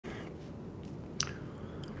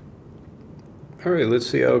All right, let's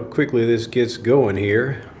see how quickly this gets going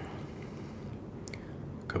here.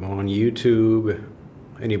 Come on, YouTube.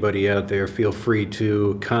 Anybody out there, feel free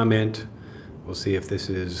to comment. We'll see if this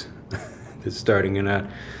is starting or not.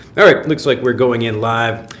 All right, looks like we're going in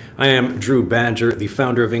live. I am Drew Badger, the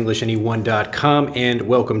founder of EnglishAnyone.com, and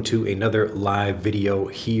welcome to another live video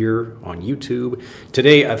here on YouTube.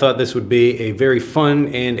 Today, I thought this would be a very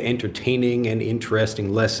fun and entertaining and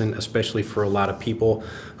interesting lesson, especially for a lot of people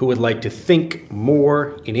who would like to think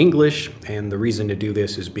more in English. And the reason to do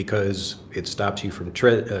this is because it stops you from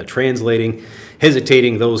translating,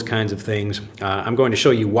 hesitating, those kinds of things. I'm going to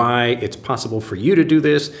show you why it's possible for you to do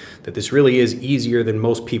this, that this really is easier than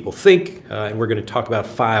most people think, and we're going to talk about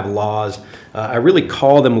 5 laws. I really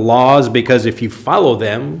call them laws because if you follow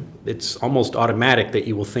them, it's almost automatic that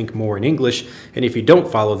you will think more in English, and if you don't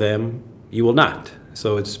follow them, you will not.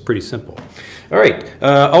 So it's pretty simple. All right.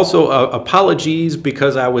 Also, apologies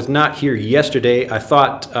because I was not here yesterday. I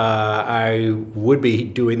thought I would be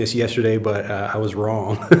doing this yesterday, but I was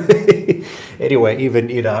wrong. Anyway,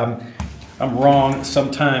 even I'm wrong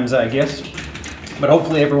sometimes, I guess. But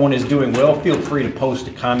hopefully everyone is doing well. Feel free to post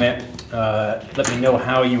a comment. Let me know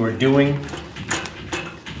how you are doing.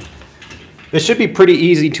 This should be pretty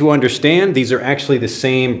easy to understand. These are actually the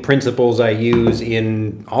same principles I use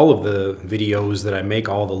in all of the videos that I make,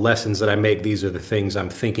 all the lessons that I make. These are the things I'm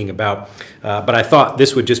thinking about. But I thought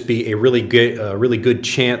this would just be a really good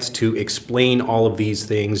chance to explain all of these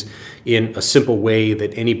things in a simple way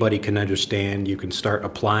that anybody can understand. You can start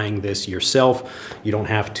applying this yourself. You don't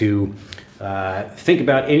have to think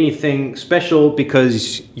about anything special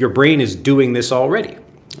because your brain is doing this already.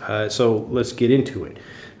 So let's get into it.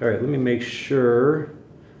 All right, let me make sure.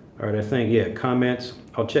 All right, I think, yeah, comments.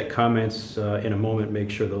 I'll check comments in a moment, make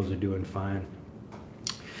sure those are doing fine.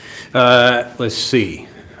 Let's see.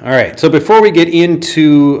 All right, so before we get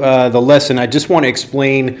into the lesson, I just want to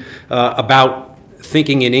explain about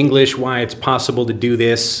thinking in English, why it's possible to do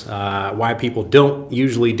this, why people don't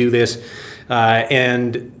usually do this,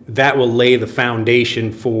 and that will lay the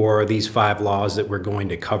foundation for these 5 laws that we're going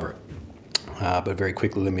to cover. But very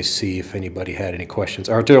quickly, let me see if anybody had any questions.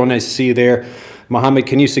 Arturo, nice to see you there. Mohammed,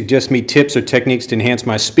 can you suggest me tips or techniques to enhance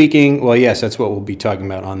my speaking? Well, yes, that's what we'll be talking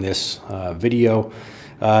about on this video.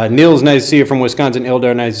 Nils, nice to see you from Wisconsin.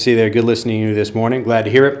 Eldar, nice to see you there. Good listening to you this morning. Glad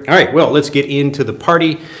to hear it. All right, well, let's get into the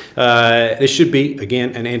party. This should be,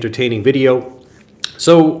 again, an entertaining video.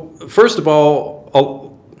 So, first of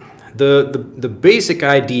all, the basic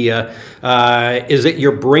idea is that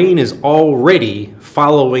your brain is already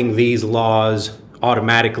following these laws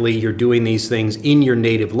automatically. You're doing these things in your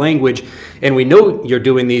native language, and we know you're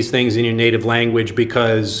doing these things in your native language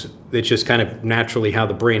because it's just kind of naturally how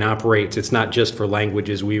the brain operates. It's not just for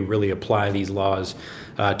languages. We really apply these laws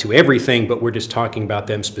to everything, but we're just talking about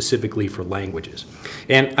them specifically for languages.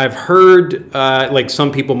 And I've heard, like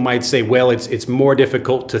some people might say, well, it's more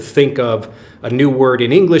difficult to think of a new word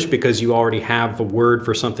in English because you already have a word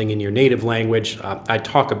for something in your native language. I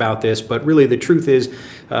talk about this, but really the truth is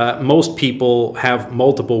most people have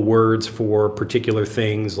multiple words for particular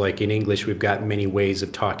things. Like in English, we've got many ways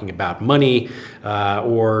of talking about money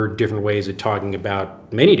or different ways of talking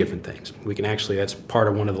about many different things. We can actually, that's part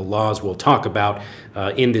of one of the laws we'll talk about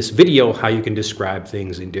in this video, how you can describe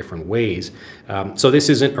things in different ways. So this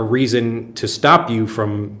isn't a reason to stop you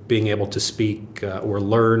from being able to speak or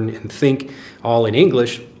learn and think all in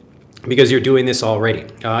English, because you're doing this already.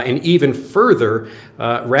 And even further,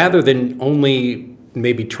 rather than only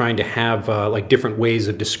maybe trying to have like different ways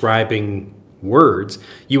of describing words,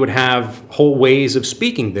 you would have whole ways of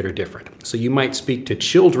speaking that are different. So you might speak to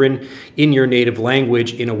children in your native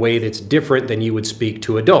language in a way that's different than you would speak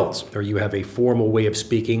to adults, or you have a formal way of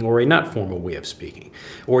speaking or a not formal way of speaking,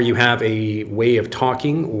 or you have a way of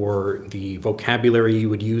talking or the vocabulary you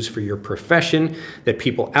would use for your profession that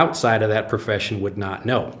people outside of that profession would not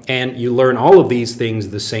know. And you learn all of these things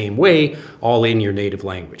the same way, all in your native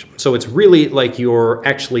language. So it's really like you're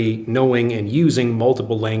actually knowing and using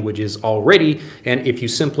multiple languages already. And if you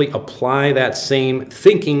simply apply that same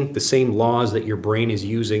thinking, the same laws that your brain is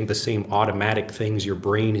using, the same automatic things your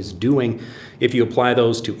brain is doing, if you apply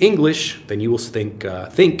those to English, then you will think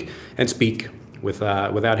and speak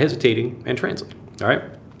without hesitating and translate. All right.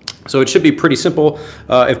 So it should be pretty simple.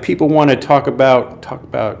 If people want to talk about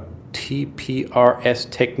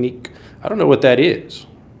TPRS technique, I don't know what that is.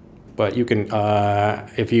 But you can,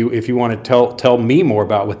 if you want to tell me more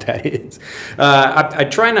about what that is. I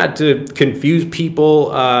try not to confuse people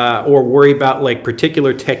or worry about like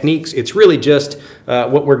particular techniques. It's really just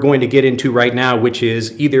what we're going to get into right now, which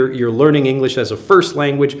is either you're learning English as a first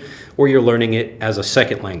language or you're learning it as a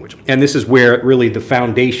second language. And this is where really the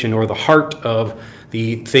foundation or the heart of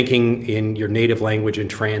the thinking in your native language and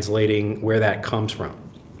translating, where that comes from.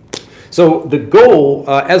 So the goal,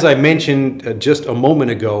 as I mentioned just a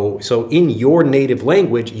moment ago, so in your native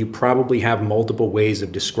language, you probably have multiple ways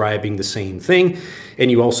of describing the same thing,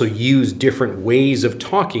 and you also use different ways of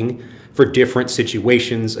talking for different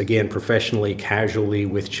situations, again, professionally, casually,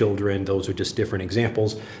 with children. Those are just different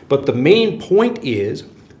examples. But the main point is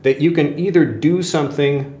that you can either do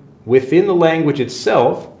something within the language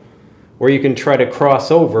itself, or you can try to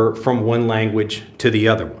cross over from one language to the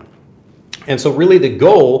other one. And so really the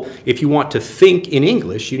goal, if you want to think in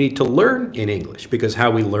English, you need to learn in English, because how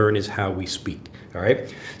we learn is how we speak. All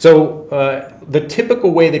right. So the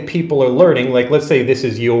typical way that people are learning, like let's say this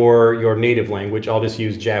is your native language. I'll just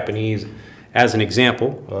use Japanese as an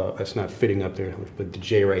example. That's not fitting up there. Let's put the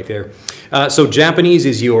J right there. So Japanese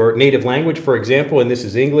is your native language, for example, and this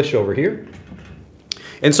is English over here.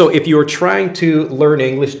 And so if you're trying to learn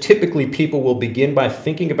English, typically people will begin by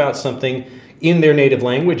thinking about something in their native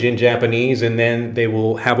language, in Japanese, and then they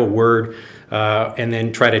will have a word and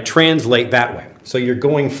then try to translate that way. So you're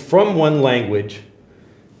going from one language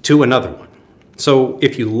to another one. So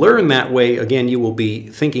if you learn that way, again, you will be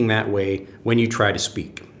thinking that way when you try to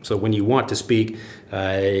speak. So when you want to speak,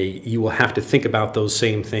 you will have to think about those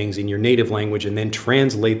same things in your native language and then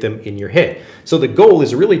translate them in your head. So the goal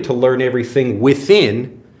is really to learn everything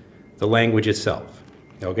within the language itself.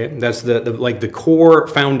 Okay, that's like the core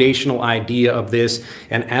foundational idea of this.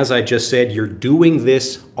 And as I just said, you're doing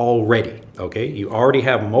this already. Okay, you already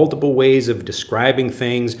have multiple ways of describing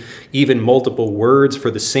things, even multiple words for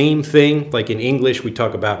the same thing. Like in English, we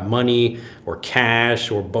talk about money or cash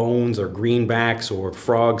or bones or greenbacks or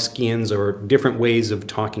frog skins or different ways of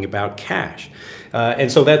talking about cash.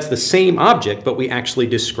 And so that's the same object, but we actually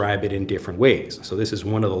describe it in different ways. So this is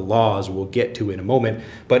one of the laws we'll get to in a moment.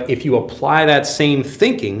 But if you apply that same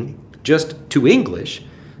thinking just to English,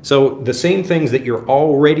 so the same things that you're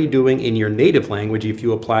already doing in your native language, if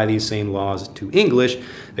you apply these same laws to English,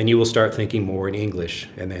 then you will start thinking more in English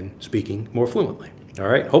and then speaking more fluently. All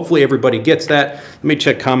right, hopefully everybody gets that. Let me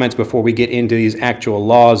check comments before we get into these actual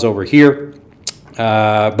laws over here.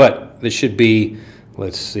 But this should be,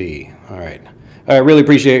 let's see, all right. I really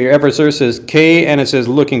appreciate your effort, sir, says Kay, and it says,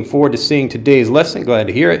 looking forward to seeing today's lesson. Glad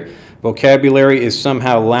to hear it. Vocabulary is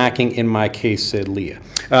somehow lacking in my case, said Leah.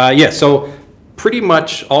 Yeah, so pretty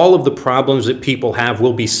much all of the problems that people have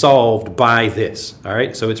will be solved by this, all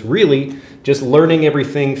right? So it's really just learning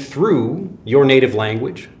everything through your native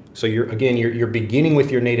language. So you're beginning with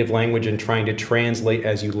your native language and trying to translate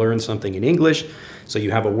as you learn something in English. So you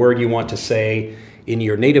have a word you want to say in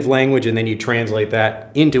your native language, and then you translate that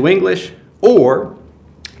into English, or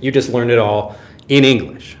you just learn it all in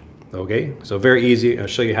English. Okay, so very easy. I'll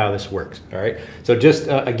show you how this works. All right, so just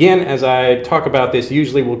again, as I talk about this,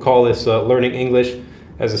 usually we'll call this learning English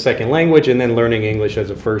as a second language and then learning English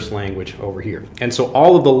as a first language over here. And so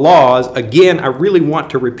all of the laws, again, I really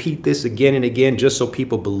want to repeat this again and again just so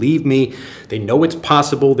people believe me. They know it's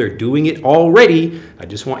possible. They're doing it already. I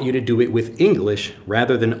just want you to do it with English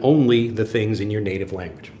rather than only the things in your native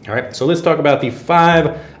language. All right, so let's talk about the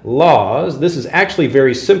 5 laws. This is actually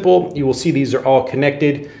very simple. You will see these are all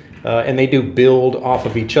connected. And they do build off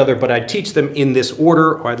of each other, but I teach them in this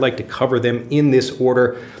order, or I'd like to cover them in this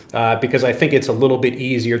order because I think it's a little bit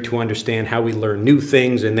easier to understand how we learn new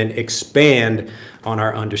things and then expand on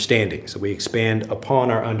our understanding. So we expand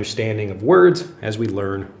upon our understanding of words as we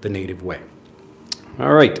learn the native way.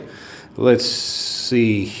 All right, let's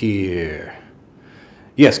see here.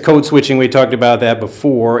 Yes, code switching, we talked about that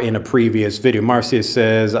before in a previous video. Marcia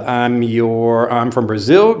says, I'm from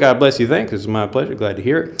Brazil. God bless you, thanks. This is my pleasure, glad to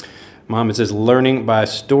hear it. Mohammed says, learning by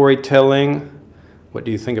storytelling. What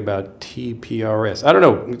do you think about TPRS? I don't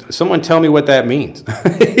know, someone tell me what that means.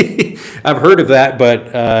 I've heard of that,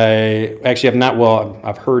 but actually I've not, well,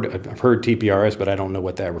 I've heard TPRS, but I don't know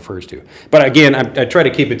what that refers to. But again, I try to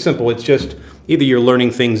keep it simple. It's just either you're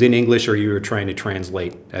learning things in English or you're trying to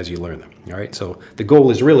translate as you learn them. All right, so the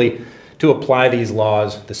goal is really to apply these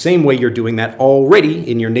laws the same way you're doing that already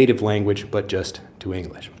in your native language, but just to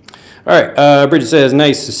English. All right, Bridget says,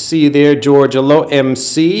 nice to see you there, George. Hello,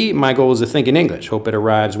 MC. My goal is to think in English. Hope it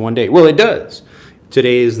arrives one day. Well, it does.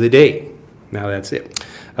 Today is the day. Now that's it.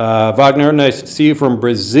 Wagner, nice to see you from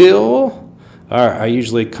Brazil. All right, I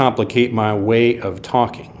usually complicate my way of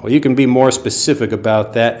talking. Well, you can be more specific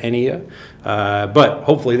about that, Enia. But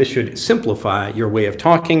hopefully this should simplify your way of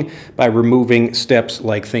talking by removing steps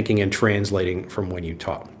like thinking and translating from when you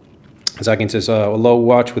talk. Second says, "Hello,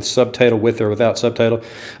 watch with subtitle, with or without subtitle."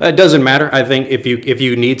 It doesn't matter. I think if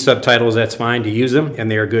you need subtitles, that's fine to use them,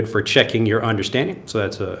 and they are good for checking your understanding. So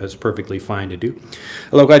that's perfectly fine to do.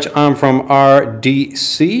 Hello, guys. I'm from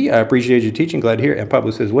RDC. I appreciate your teaching. Glad to hear. And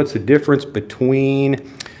Pablo says, "What's the difference between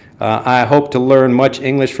I hope to learn much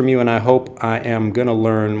English from you and I hope I am gonna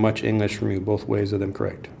learn much English from you? Both ways of them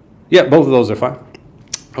correct?" Yeah, both of those are fine.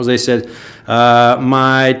 Jose said,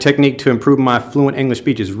 "My technique to improve my fluent English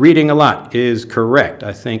speech is reading a lot." Is correct.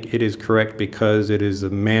 I think it is correct because it is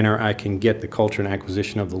the manner I can get the culture and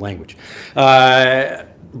acquisition of the language.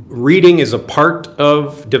 Reading is a part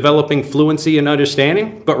of developing fluency and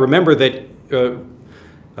understanding, but remember that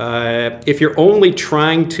if you're only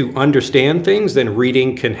trying to understand things, then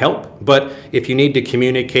reading can help. But if you need to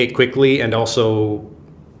communicate quickly and also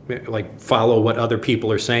like follow what other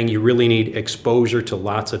people are saying, you really need exposure to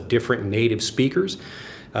lots of different native speakers.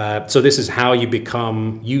 So this is how you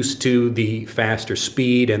become used to the faster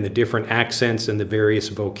speed and the different accents and the various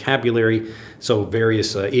vocabulary. So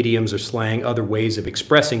various idioms or slang, other ways of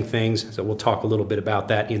expressing things. So we'll talk a little bit about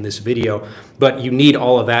that in this video, but you need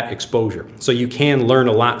all of that exposure. So you can learn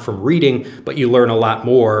a lot from reading, but you learn a lot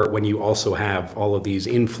more when you also have all of these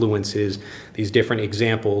influences, these different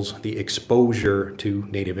examples, the exposure to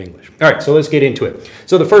native English. All right, so let's get into it.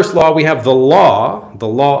 So the first law, we have the law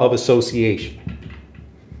of association.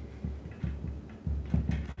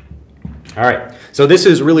 All right, so this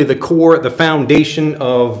is really the core, the foundation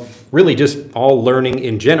of really just all learning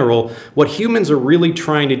in general. What humans are really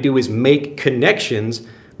trying to do is make connections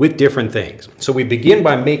with different things. So we begin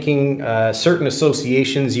by making certain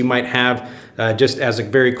associations you might have. Just as a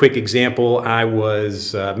very quick example, I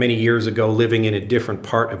was many years ago living in a different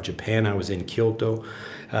part of Japan. I was in Kyoto.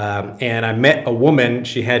 And I met a woman.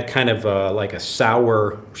 She had kind of like a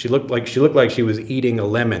sour. She looked like she was eating a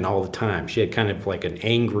lemon all the time. She had kind of like an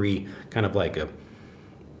angry, kind of like a,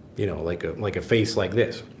 you know, like a face like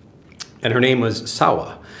this. And her name was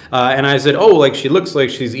Sawa. And I said, "Oh, like she looks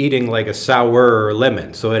like she's eating like a sour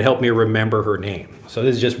lemon." So it helped me remember her name. So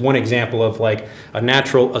this is just one example of like a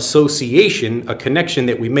natural association, a connection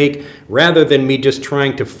that we make rather than me just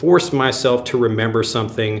trying to force myself to remember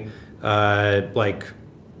something like,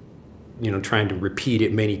 you know, trying to repeat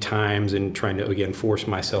it many times and trying to, again, force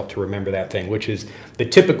myself to remember that thing, which is the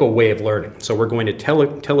typical way of learning. So we're going to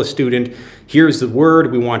tell a student, here's the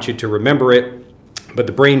word, we want you to remember it, but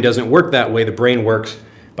the brain doesn't work that way. The brain works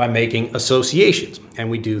by making associations, and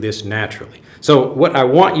we do this naturally. So what I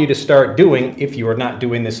want you to start doing, if you are not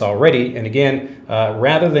doing this already, and again,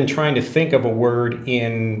 rather than trying to think of a word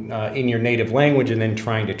in your native language and then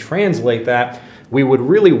trying to translate that, we would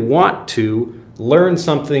really want to learn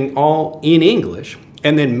something all in English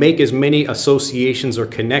and then make as many associations or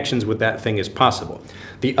connections with that thing as possible.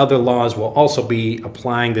 The other laws will also be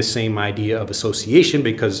applying the same idea of association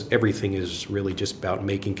because everything is really just about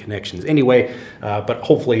making connections anyway, but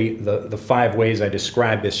hopefully the 5 ways I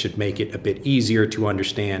described this should make it a bit easier to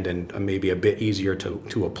understand and maybe a bit easier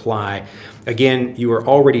to apply. Again, you are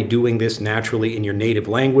already doing this naturally in your native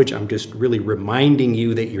language. I'm just really reminding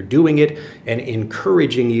you that you're doing it and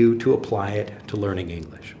encouraging you to apply it to learning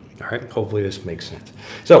English. All right, hopefully this makes sense.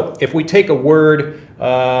 So if we take a word,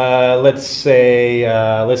 let's say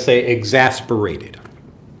exasperated.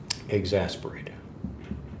 Exasperated.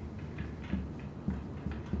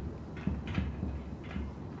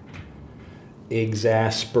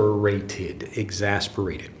 Exasperated.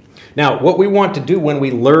 Exasperated. Now, what we want to do when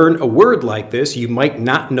we learn a word like this, you might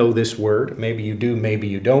not know this word. Maybe you do, maybe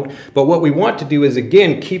you don't. But what we want to do is,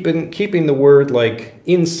 again, keeping the word like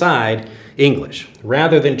inside English,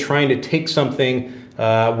 rather than trying to take something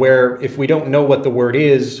where if we don't know what the word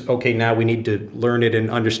is, okay, now we need to learn it and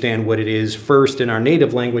understand what it is first in our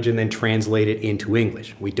native language and then translate it into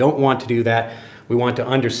English. We don't want to do that. We want to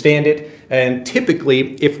understand it. And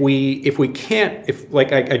typically, if we can't,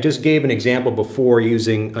 like I just gave an example before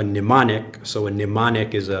using a mnemonic. So a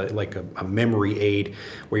mnemonic is like a memory aid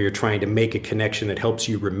where you're trying to make a connection that helps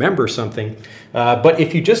you remember something. But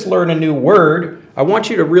if you just learn a new word, I want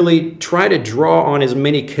you to really try to draw on as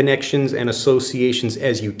many connections and associations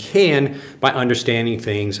as you can by understanding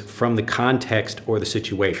things from the context or the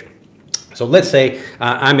situation. So let's say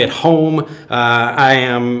I'm at home, I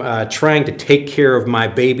am trying to take care of my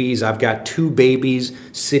babies. I've got 2 babies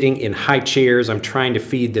sitting in high chairs. I'm trying to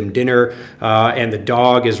feed them dinner, and the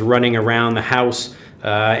dog is running around the house.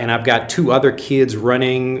 and I've got two other kids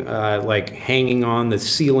running, like hanging on the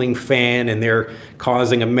ceiling fan, and they're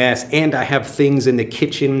causing a mess, and I have things in the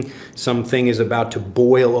kitchen. Something is about to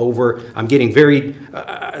boil over. I'm getting very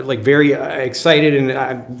excited, and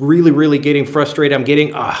I'm really getting frustrated.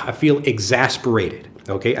 I feel exasperated,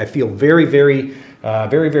 okay? I feel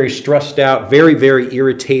very stressed out, very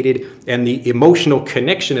irritated, and the emotional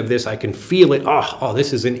connection of this, I can feel it.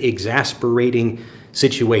 This is an exasperating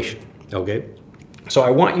situation, okay? So I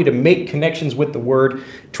want you to make connections with the word,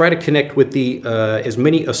 try to connect with the as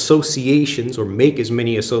many associations, or make as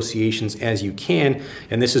many associations as you can,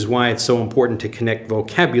 and this is why it's so important to connect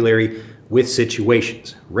vocabulary with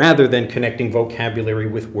situations, rather than connecting vocabulary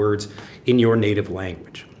with words in your native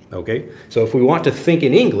language. Okay, so if we want to think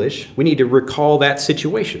in English, we need to recall that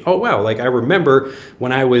situation. Oh wow, like I remember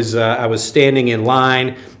when I was standing in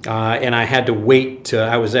line and I had to wait.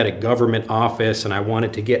 I was at a government office and I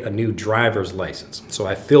wanted to get a new driver's license. So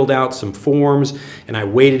I filled out some forms and I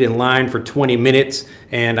waited in line for 20 minutes,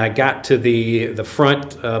 and I got to the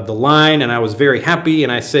front of the line and I was very happy,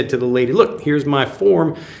 and I said to the lady, "Look, here's my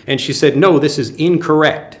form," and she said, "No, this is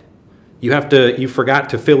incorrect. You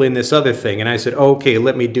forgot to fill in this other thing." And I said, "Okay,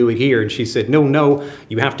 let me do it here." And she said, no,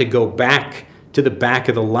 you have to go back to the back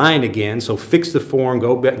of the line again. So fix the form,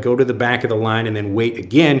 go to the back of the line, and then wait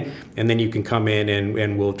again, and then you can come in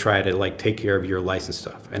and we'll try to like take care of your license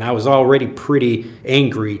stuff. And I was already pretty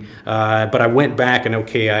angry, but I went back and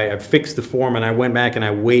I fixed the form, and I went back and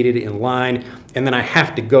I waited in line, and then I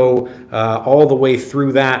have to go all the way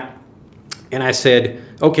through that. And I said,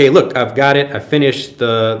 "Okay, look, I've got it. I finished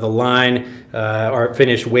the line, or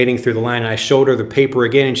finished waiting through the line." And I showed her the paper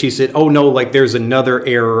again, and she said, "Oh no, like there's another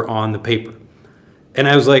error on the paper." And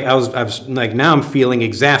I was like, now I'm feeling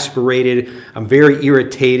exasperated. I'm very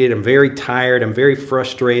irritated. I'm very tired. I'm very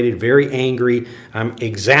frustrated, very angry. I'm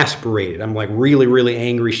exasperated. I'm like really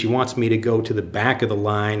angry. She wants me to go to the back of the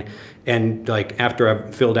line. And like after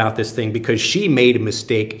I've filled out this thing, because she made a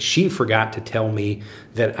mistake, she forgot to tell me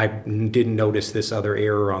that I didn't notice this other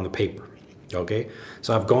error on the paper. Okay,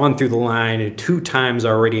 so I've gone through the line 2 times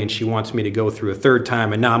already, and she wants me to go through a 3rd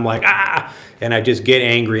time, and now I'm like, and I just get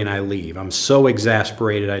angry and I leave. I'm so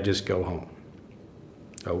exasperated, I just go home.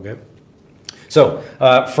 Okay. So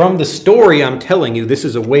from the story I'm telling you, this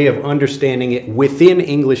is a way of understanding it within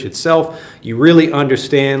English itself. You really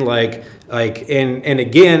understand and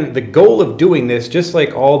again, the goal of doing this, just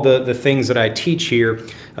like all the things that I teach here,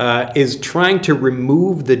 is trying to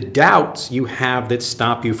remove the doubts you have that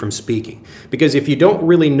stop you from speaking. Because if you don't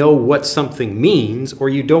really know what something means, or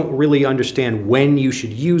you don't really understand when you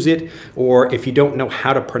should use it, or if you don't know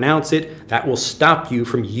how to pronounce it, that will stop you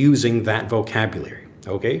from using that vocabulary.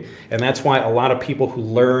 Okay, and that's why a lot of people who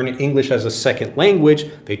learn English as a second language,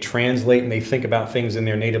 they translate and they think about things in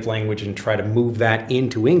their native language and try to move that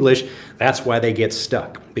into English. That's why they get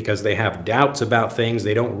stuck, because they have doubts about things.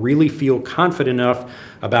 They don't really feel confident enough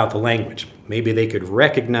about the language. Maybe they could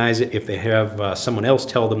recognize it if they have someone else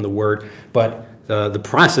tell them the word, but the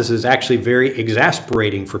process is actually very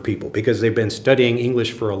exasperating for people, because they've been studying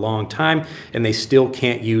English for a long time and they still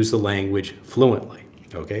can't use the language fluently.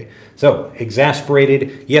 Okay, so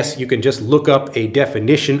exasperated, yes, you can just look up a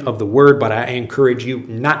definition of the word, but I encourage you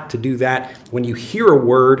not to do that. When you hear a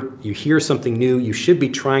word, you hear something new, you should be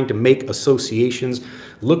trying to make associations,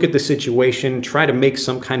 look at the situation, try to make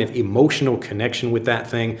some kind of emotional connection with that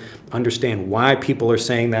thing, understand why people are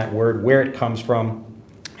saying that word, where it comes from,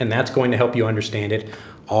 and that's going to help you understand it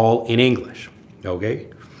all in English. Okay?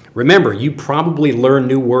 Remember, you probably learn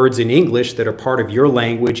new words in English that are part of your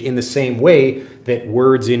language in the same way that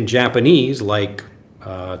words in Japanese, like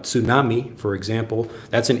tsunami, for example,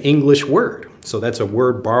 that's an English word. So that's a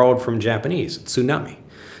word borrowed from Japanese, tsunami.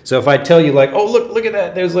 So if I tell you like, oh, look at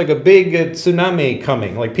that, there's like a big tsunami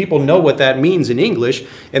coming. Like people know what that means in English,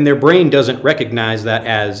 and their brain doesn't recognize that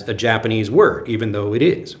as a Japanese word, even though it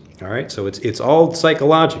is. All right, so it's all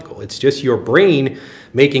psychological. It's just your brain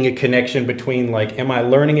making a connection between like, am I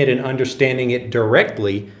learning it and understanding it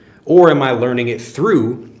directly, or am I learning it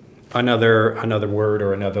through another word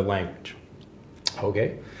or another language?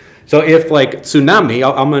 Okay, so if like tsunami,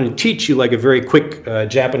 I'm going to teach you like a very quick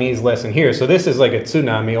Japanese lesson here. So this is like a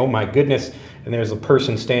tsunami. Oh my goodness. And there's a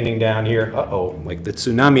person standing down here. Uh-oh, like the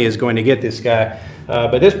tsunami is going to get this guy.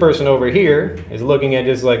 But this person over here is looking at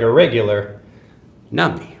just like a regular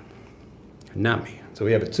nami. Nami. So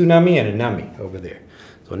we have a tsunami and a nami over there.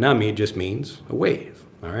 So nami just means a wave,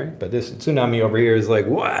 all right? But this tsunami over here is like,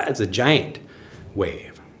 what? It's a giant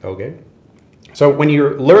wave, okay? So when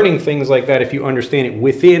you're learning things like that, if you understand it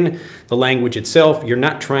within the language itself, you're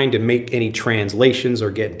not trying to make any translations or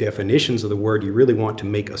get definitions of the word. You really want to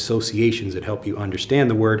make associations that help you understand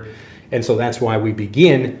the word. And so that's why we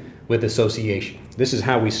begin with association. This is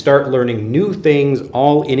how we start learning new things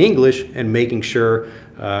all in English and making sure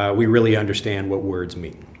we really understand what words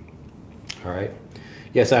mean. All right.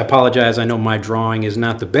 Yes, I apologize. I know my drawing is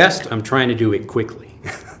not the best. I'm trying to do it quickly.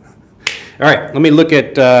 All right, let me look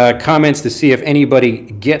at comments to see if anybody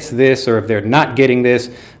gets this or if they're not getting this.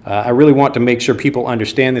 I really want to make sure people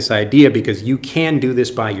understand this idea because you can do this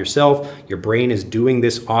by yourself. Your brain is doing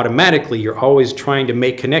this automatically. You're always trying to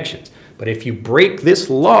make connections. But if you break this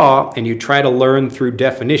law and you try to learn through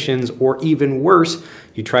definitions, or even worse,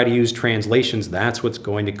 you try to use translations, that's what's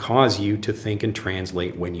going to cause you to think and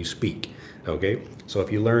translate when you speak. Okay, so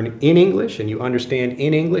if you learn in English and you understand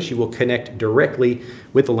in English, you will connect directly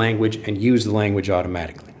with the language and use the language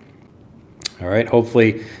automatically. All right,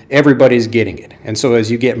 hopefully everybody's getting it. And so as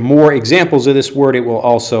you get more examples of this word, it will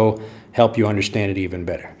also help you understand it even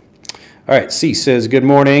better. All right, C says, good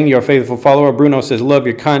morning, your faithful follower. Bruno says, love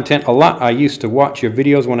your content a lot. I used to watch your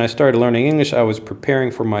videos when I started learning English. I was preparing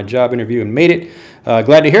for my job interview and made it.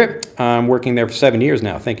 Glad to hear it. I'm working there for 7 years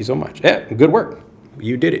now. Thank you so much. Yeah, good work.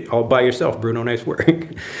 You did it all by yourself, Bruno. Nice work.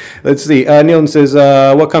 Let's see. Neil says,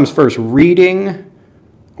 what comes first, reading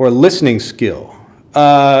or listening skill?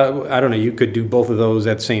 I don't know. You could do both of those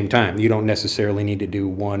at the same time. You don't necessarily need to do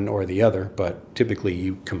one or the other, but typically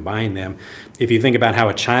you combine them. If you think about how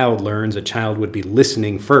a child learns, a child would be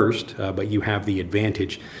listening first, but you have the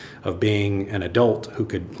advantage of being an adult who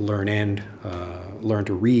could learn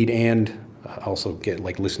to read and also get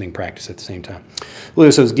like listening practice at the same time.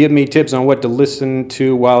 Lewis says, give me tips on what to listen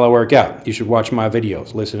to while I work out. You should watch my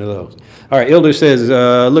videos. Listen to those. All right, Ilder says,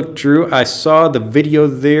 look, Drew, I saw the video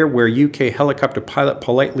there where UK helicopter pilot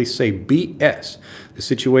politely say BS. The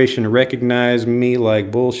situation recognized me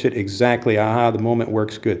like bullshit exactly. Aha, the moment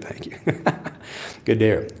works good. Thank you. Good to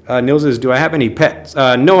hear. Neil says, do I have any pets?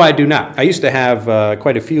 No, I do not. I used to have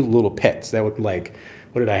quite a few little pets that would like,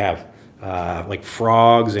 what did I have? Like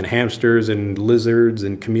frogs and hamsters and lizards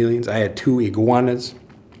and chameleons. I had 2 iguanas,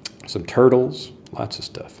 some turtles, lots of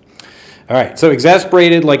stuff. All right, so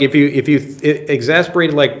exasperated, like if you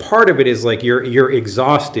exasperated, like part of it is like you're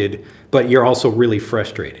exhausted, but you're also really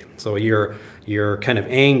frustrated. So you're kind of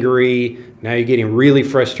angry. Now you're getting really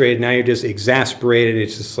frustrated. Now you're just exasperated.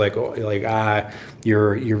 It's just like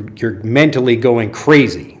you're mentally going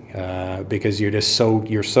crazy. Because you're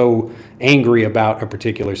so angry about a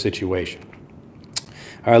particular situation.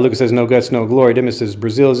 All right, Lucas says, no guts, no glory. Dimas says,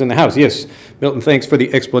 Brazil is in the house. Yes. Milton, thanks for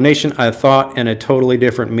the explanation. I thought in a totally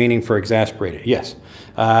different meaning for exasperated. Yes.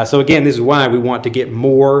 So again, this is why we want to get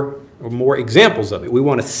more examples of it. We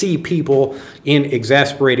want to see people in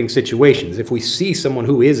exasperating situations. If we see someone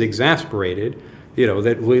who is exasperated, you know,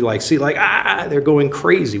 that we like see like, they're going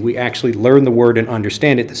crazy, we actually learn the word and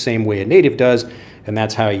understand it the same way a native does, and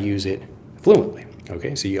that's how you use it fluently.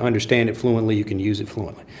 Okay, so you understand it fluently, you can use it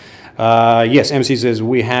fluently. Yes, MC says,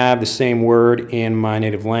 we have the same word in my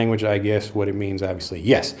native language. I guess what it means, obviously.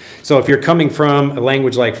 Yes. So if you're coming from a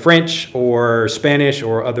language like French or Spanish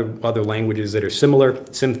or other languages that are similar,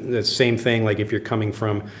 the same thing, like if you're coming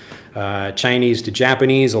from Chinese to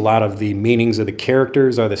Japanese, a lot of the meanings of the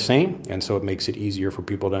characters are the same, and so it makes it easier for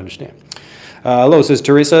people to understand. Hello, says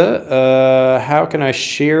Teresa. How can I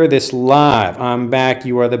share this live? I'm back.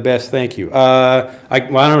 You are the best. Thank you. I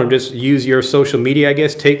don't know. Just use your social media, I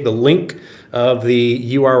guess. Take the link of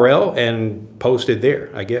the URL and post it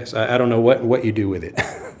there, I guess. I don't know what you do with it.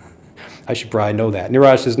 I should probably know that.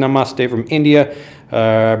 Niraj says, namaste from India.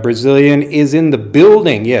 Brazilian is in the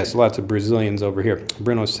building. Yes, lots of Brazilians over here.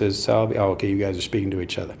 Bruno says, salve. Oh, okay, you guys are speaking to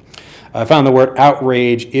each other. I found the word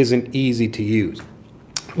outrage isn't easy to use.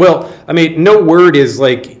 Well, I mean, no word is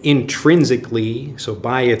like intrinsically, so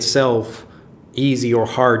by itself, easy or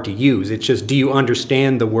hard to use. It's just, do you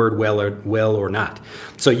understand the word well or not?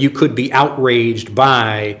 So you could be outraged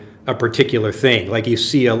by a particular thing. Like you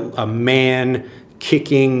see a man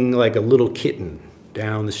kicking like a little kitten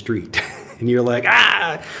down the street. And you're like,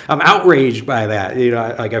 I'm outraged by that. You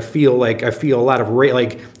know, like I feel a lot of rage.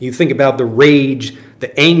 Like you think about the rage,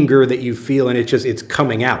 the anger that you feel, and it's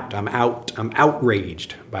coming out. I'm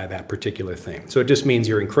outraged by that particular thing. So it just means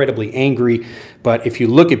you're incredibly angry. But if you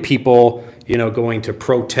look at people, you know, going to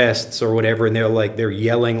protests or whatever, and they're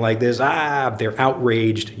yelling like this, they're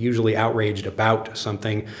outraged, usually outraged about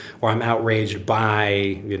something, or I'm outraged by,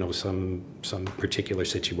 you know, some particular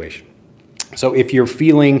situation. So if you're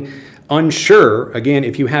feeling unsure, again,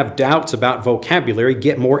 if you have doubts about vocabulary,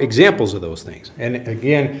 get more examples of those things. And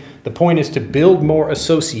again, the point is to build more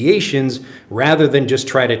associations rather than just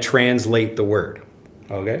try to translate the word,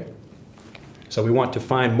 okay? So we want to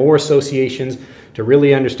find more associations to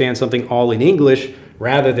really understand something all in English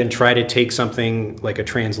rather than try to take something like a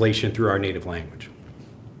translation through our native language.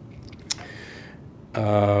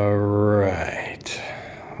 All right,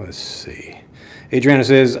 let's see. Adriana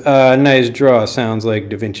says, nice draw, sounds like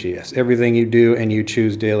Da Vinci, yes. Everything you do and you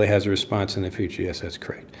choose daily has a response in the future, yes, that's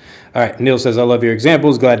correct. All right, Neil says, I love your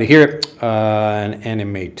examples, glad to hear it. And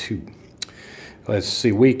anime too. Let's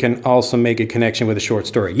see, we can also make a connection with a short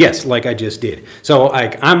story. Yes, like I just did. So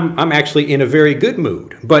I'm actually in a very good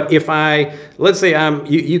mood. But if let's say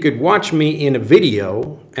you could watch me in a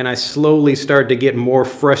video and I slowly start to get more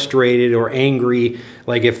frustrated or angry,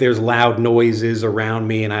 like if there's loud noises around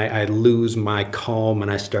me and I lose my calm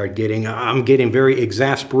and I'm getting very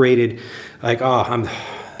exasperated, like, oh,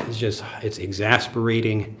 it's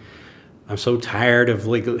exasperating. I'm so tired of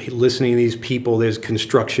like listening to these people. There's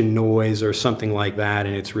construction noise or something like that,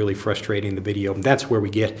 and it's really frustrating the video. And that's where we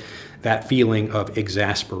get that feeling of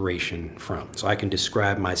exasperation from. So I can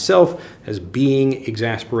describe myself as being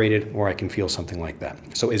exasperated, or I can feel something like that.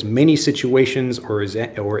 So as many situations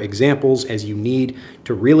or examples as you need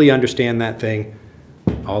to really understand that thing,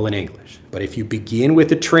 all in English. But if you begin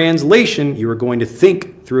with a translation, you are going to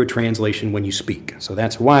think through a translation when you speak. So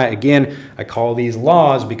that's why, again, I call these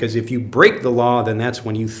laws, because if you break the law, then that's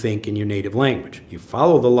when you think in your native language. You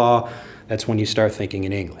follow the law, that's when you start thinking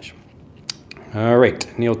in English. All right,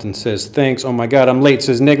 Neilton says, thanks. Oh my God, I'm late,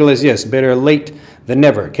 says Nicholas. Yes, better late than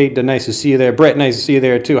never. Kate, nice to see you there. Brett, nice to see you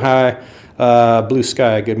there too. Hi. Blue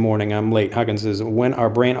Sky, good morning, I'm late. Hawkins says, when our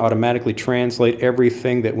brain automatically translate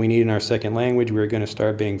everything that we need in our second language, we're going to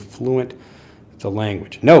start being fluent the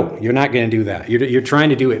language. No, you're not going to do that. You're trying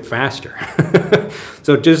to do it faster.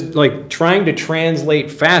 So just like trying to translate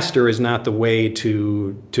faster is not the way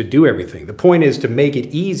to do everything. The point is to make it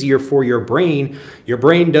easier for your brain. Your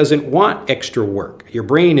brain doesn't want extra work. Your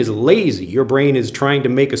brain is lazy. Your brain is trying to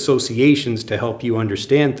make associations to help you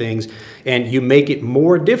understand things, and you make it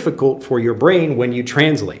more difficult for your brain when you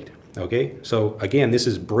translate. Okay? So again, this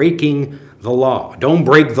is breaking the law. Don't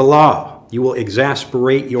break the law. You will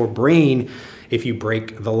exasperate your brain if you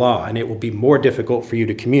break the law, and it will be more difficult for you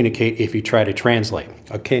to communicate if you try to translate.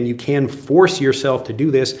 Again, you can force yourself to do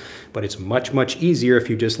this, but it's much, much easier if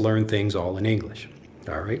you just learn things all in English.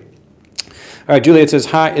 All right. All right, Juliet says,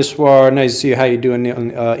 hi, Iswar, nice to see you. How you doing?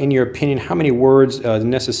 In your opinion, how many words are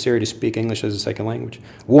necessary to speak English as a second language?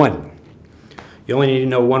 One. You only need to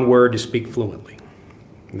know one word to speak fluently,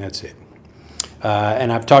 and that's it.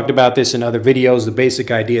 And I've talked about this in other videos. The basic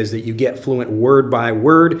idea is that you get fluent word by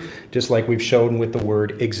word, just like we've shown with the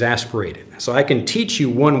word exasperated. So I can teach you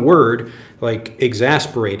one word like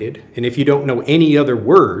exasperated, and if you don't know any other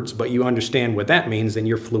words, but you understand what that means, then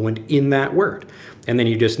you're fluent in that word. And then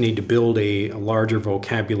you just need to build a larger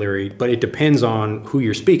vocabulary, but it depends on who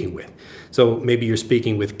you're speaking with. So maybe you're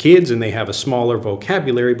speaking with kids and they have a smaller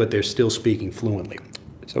vocabulary, but they're still speaking fluently.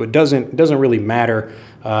 So it doesn't really matter.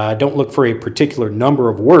 Don't look for a particular number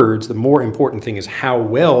of words. The more important thing is how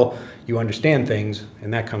well you understand things,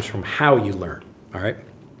 and that comes from how you learn. All right.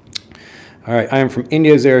 All right. I am from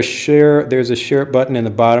India. Is there a share? There's a share button in the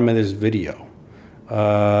bottom of this video.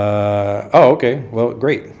 Oh, okay. Well,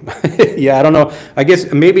 great. Yeah, I don't know. I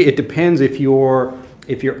guess maybe it depends if you're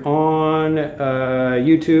on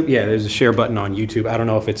YouTube. Yeah, there's a share button on YouTube. I don't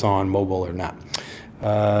know if it's on mobile or not.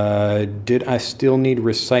 Did I still need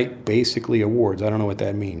recite basically awards? I don't know what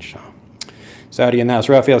that means, Sean. Saudi announced.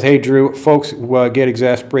 Raphael, hey Drew, folks get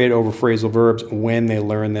exasperated over phrasal verbs when they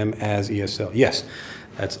learn them as ESL. Yes,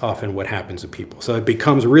 that's often what happens to people. So it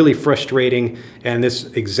becomes really frustrating, and this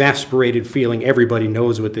exasperated feeling, everybody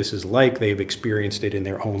knows what this is like. They've experienced it in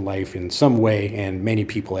their own life in some way, and many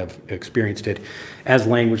people have experienced it as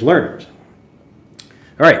language learners.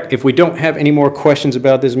 All right, if we don't have any more questions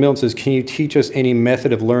about this, Milton says, can you teach us any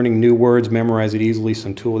method of learning new words, memorize it easily,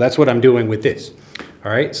 some tool? That's what I'm doing with this.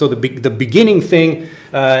 All right, so the beginning thing,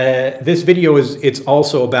 this video it's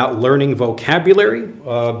also about learning vocabulary,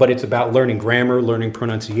 but it's about learning grammar, learning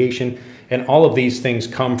pronunciation, and all of these things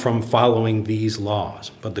come from following these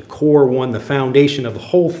laws. But the core one, the foundation of the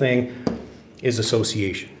whole thing is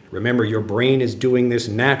association. Remember, your brain is doing this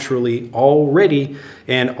naturally already,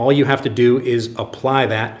 and all you have to do is apply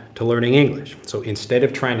that to learning English. So instead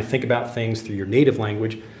of trying to think about things through your native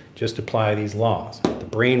language, just apply these laws. The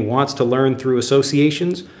brain wants to learn through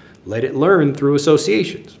associations. Let it learn through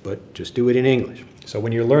associations, but just do it in English. So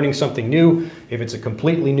when you're learning something new, if it's a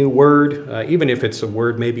completely new word, even if it's a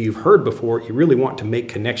word maybe you've heard before, you really want to make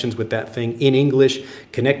connections with that thing in English,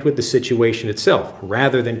 connect with the situation itself,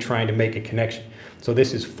 rather than trying to make a connection. So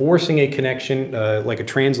this is forcing a connection, like a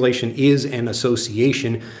translation is an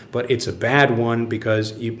association, but it's a bad one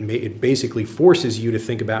because it basically forces you to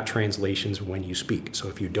think about translations when you speak. So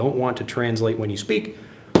if you don't want to translate when you speak,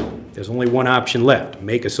 there's only one option left: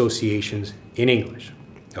 make associations in English.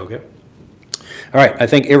 Okay? All right, I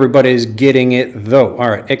think everybody's getting it though. All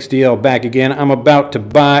right, XDL back again. I'm about to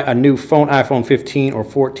buy a new phone, iPhone 15 or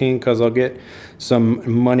 14, because I'll get some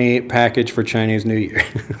money package for Chinese New Year.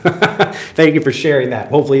 Thank you for sharing that.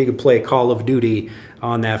 Hopefully you can play Call of Duty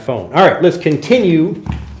on that phone. All right, let's continue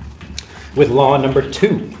with law number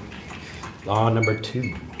 2. Law number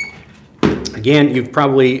 2. Again, you've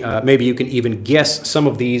probably, maybe you can even guess some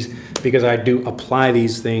of these because I do apply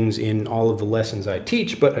these things in all of the lessons I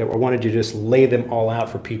teach, but I wanted to just lay them all out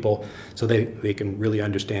for people so they can really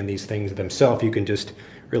understand these things themselves. You can just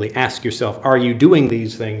really ask yourself, are you doing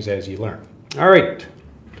these things as you learn? All right.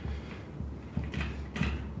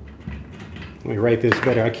 Let me write this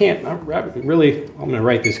better. I'm going to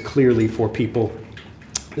write this clearly for people.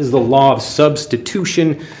 This is the law of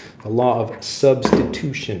substitution. The law of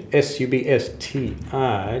substitution.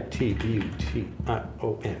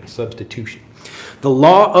 S-U-B-S-T-I-T-U-T-I-O-N. Substitution. The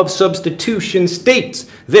law of substitution states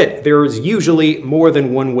that there is usually more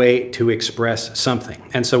than one way to express something.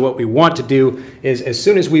 And so what we want to do is, as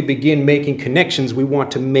soon as we begin making connections, we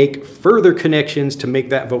want to make further connections to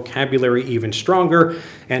make that vocabulary even stronger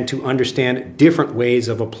and to understand different ways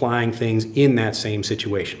of applying things in that same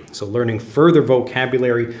situation. So learning further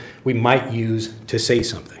vocabulary we might use to say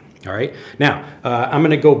something. All right. Now, I'm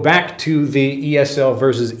going to go back to the ESL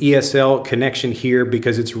versus ESL connection here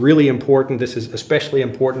because it's really important. This is especially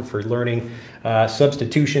important for learning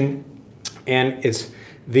substitution. And it's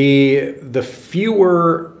the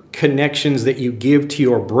fewer connections that you give to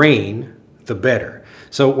your brain, the better.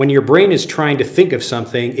 So when your brain is trying to think of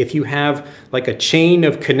something, if you have like a chain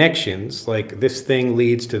of connections, like this thing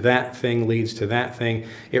leads to that thing leads to that thing,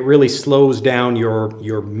 it really slows down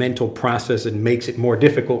your mental process and makes it more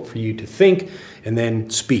difficult for you to think and then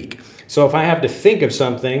speak. So if I have to think of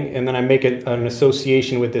something and then I make an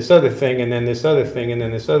association with this other thing and then this other thing and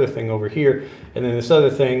then this other thing over here and then this other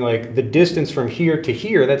thing, like the distance from here to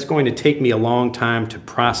here, that's going to take me a long time to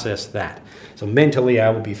process that. So mentally,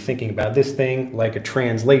 I will be thinking about this thing like a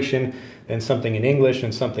translation, then something in English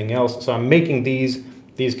and something else. So I'm making these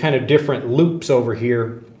kind of different loops over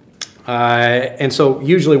here. And so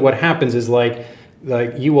usually what happens is like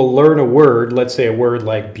you will learn a word, let's say a word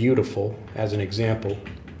like beautiful as an example.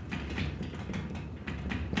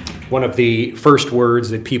 One of the first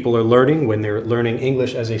words that people are learning when they're learning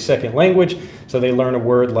English as a second language. So they learn a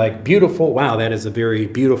word like beautiful. Wow, that is a very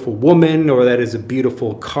beautiful woman, or that is a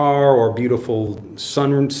beautiful car, or beautiful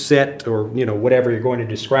sunset, or whatever you're going to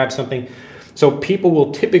describe something. So people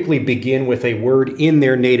will typically begin with a word in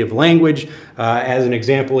their native language. As an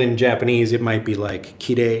example, in Japanese, it might be like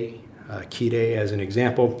kirei. Kirei as an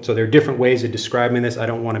example. So there are different ways of describing this. I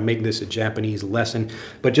don't want to make this a Japanese lesson,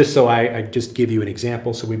 but just so I just give you an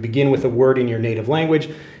example. So we begin with a word in your native language,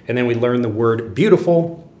 and then we learn the word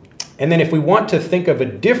beautiful. And then if we want to think of a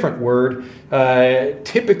different word,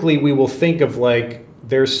 typically we will think of like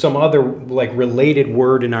there's some other like related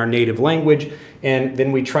word in our native language, and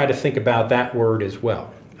then we try to think about that word as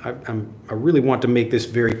well. I really want to make this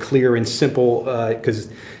very clear and simple because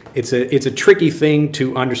it's a tricky thing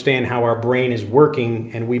to understand how our brain is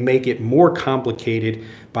working, and we make it more complicated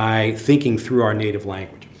by thinking through our native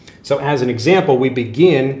language. So as an example, we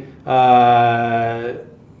begin,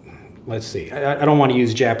 let's see, I don't want to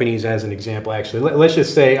use Japanese as an example actually. Let's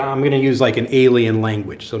just say I'm going to use like an alien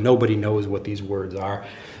language, so nobody knows what these words are.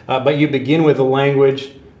 But you begin with a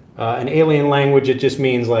language, an alien language, it just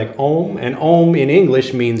means like om, and om in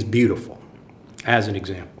English means beautiful, as an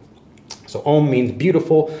example. So om means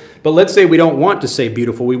beautiful, but let's say we don't want to say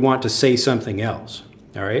beautiful, we want to say something else,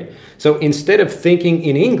 all right? So instead of thinking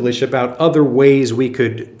in English about other ways we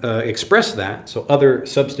could express that, so other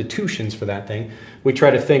substitutions for that thing, we try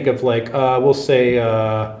to think of like, we'll say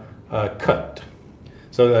cut.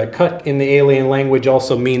 So cut in the alien language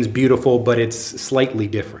also means beautiful, but it's slightly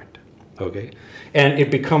different, okay? And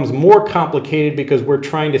it becomes more complicated because we're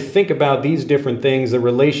trying to think about these different things, the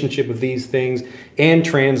relationship of these things, and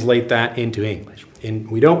translate that into English.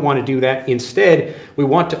 And we don't want to do that. Instead, we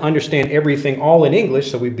want to understand everything all in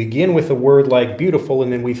English, so we begin with a word like beautiful,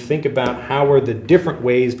 and then we think about how are the different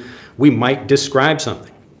ways we might describe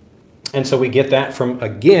something. And so we get that from,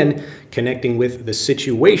 again, connecting with the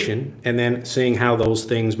situation and then seeing how those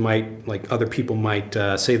things might, like other people might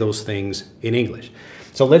say those things in English.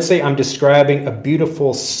 So let's say I'm describing a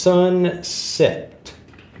beautiful sunset.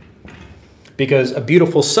 Because a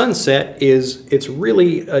beautiful sunset it's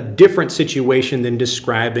really a different situation than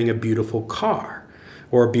describing a beautiful car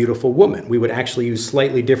or a beautiful woman. We would actually use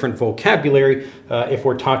slightly different vocabulary if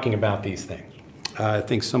we're talking about these things. I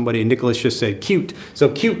think Nicholas just said cute.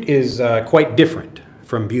 So cute is quite different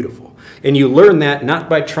from beautiful. And you learn that not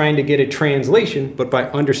by trying to get a translation, but by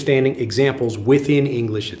understanding examples within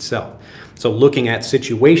English itself. So looking at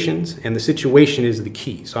situations, and the situation is the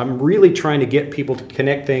key. So I'm really trying to get people to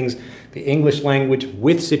connect things, the English language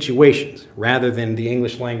with situations, rather than the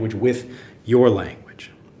English language with your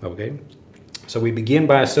language, okay? So we begin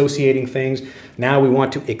by associating things. Now we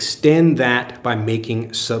want to extend that by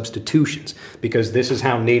making substitutions, because this is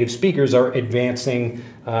how native speakers are advancing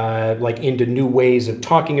like into new ways of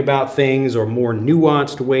talking about things, or more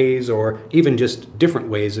nuanced ways, or even just different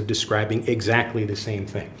ways of describing exactly the same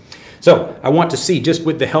thing. So I want to see, just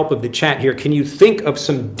with the help of the chat here, can you think of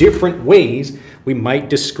some different ways we might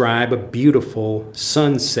describe a beautiful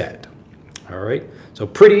sunset? All right, so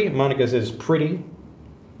pretty, Monica says pretty.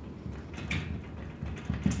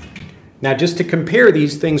 Now, just to compare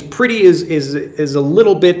these things, pretty is a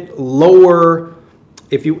little bit lower.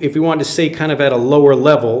 If you want to say kind of at a lower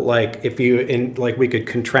level, like like we could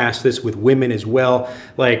contrast this with women as well.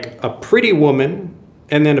 Like a pretty woman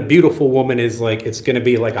and then a beautiful woman is like, it's going to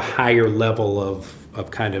be like a higher level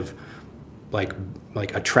of kind of like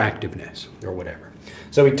attractiveness or whatever.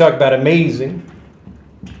 So we talk about amazing.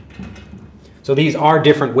 So these are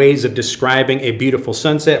different ways of describing a beautiful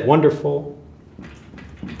sunset. Wonderful.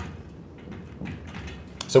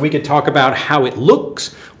 So we could talk about how it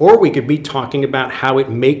looks, or we could be talking about how it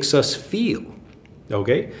makes us feel,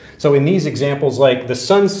 okay? So in these examples, like the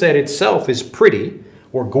sunset itself is pretty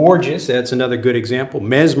or gorgeous. That's another good example.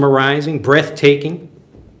 Mesmerizing, breathtaking,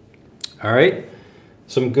 all right?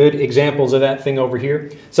 Some good examples of that thing over here.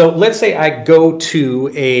 So let's say I go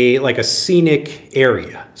to like a scenic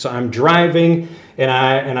area. So I'm driving and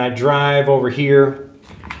I drive over here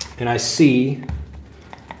and I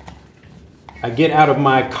get out of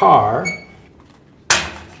my car,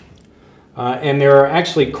 and there are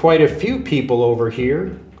actually quite a few people over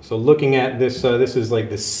here. So looking at this, this is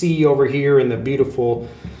like the sea over here and the beautiful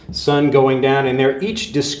sun going down, and they're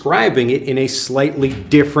each describing it in a slightly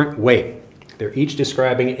different way. They're each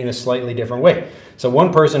describing it in a slightly different way. So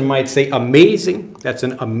one person might say amazing, that's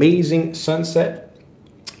an amazing sunset.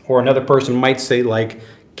 Or another person might say like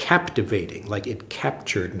captivating, like it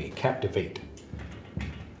captured me, captivate.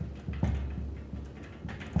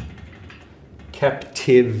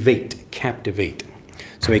 Captivate.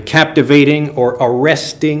 So a captivating or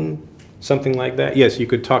arresting, something like that. Yes, you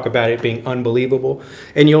could talk about it being unbelievable.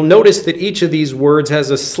 And you'll notice that each of these words has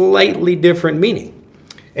a slightly different meaning.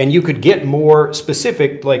 And you could get more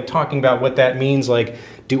specific, like talking about what that means, like,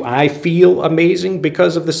 do I feel amazing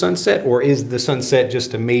because of the sunset, or is the sunset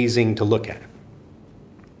just amazing to look at?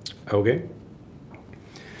 Okay.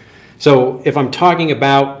 So if I'm talking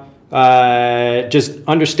about just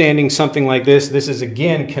understanding something like this is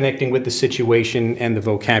again connecting with the situation and the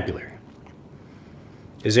vocabulary.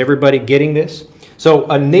 Is everybody getting this? So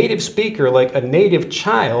a native speaker, like a native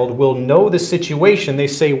child, will know the situation. They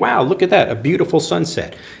say, wow, look at that, a beautiful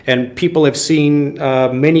sunset. And people have seen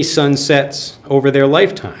many sunsets over their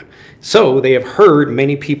lifetime. So they have heard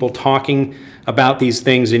many people talking about these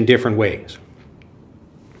things in different ways.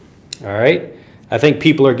 All right? I think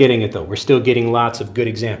people are getting it, though. We're still getting lots of good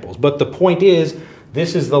examples. But the point is,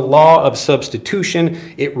 this is the law of substitution.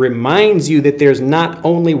 It reminds you that there's not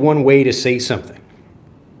only one way to say something.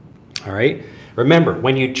 All right? Remember,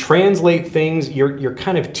 when you translate things, you're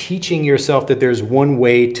kind of teaching yourself that there's one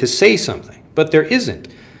way to say something. But there isn't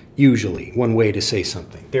usually one way to say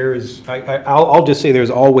something. I'll just say there's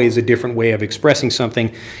always a different way of expressing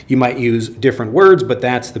something. You might use different words, but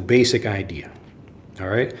that's the basic idea. All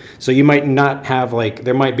right, so you might not have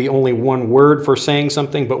there might be only one word for saying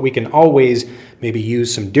something, but we can always maybe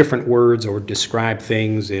use some different words or describe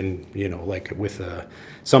things in, like with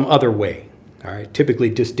some other way. All right, typically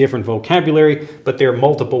just different vocabulary, but there are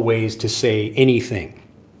multiple ways to say anything.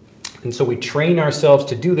 And so we train ourselves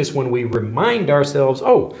to do this when we remind ourselves,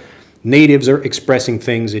 oh, natives are expressing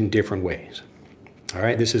things in different ways. All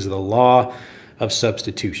right, this is the law of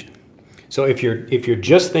substitution. So if you're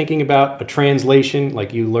just thinking about a translation,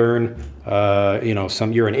 like you learn,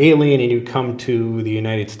 you're an alien and you come to the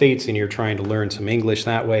United States and you're trying to learn some English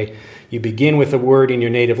that way, you begin with a word in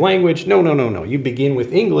your native language. No. You begin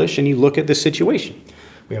with English and you look at the situation.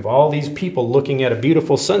 We have all these people looking at a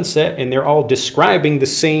beautiful sunset, and they're all describing the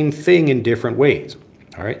same thing in different ways.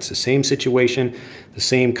 All right, it's the same situation, the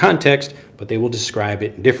same context, but they will describe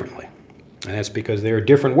it differently. And that's because there are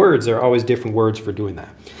different words. There are always different words for doing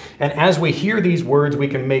that. And as we hear these words, we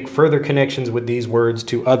can make further connections with these words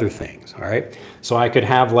to other things, all right? So I could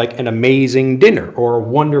have like an amazing dinner or a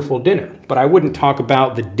wonderful dinner, but I wouldn't talk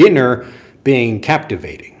about the dinner being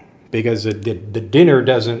captivating because the dinner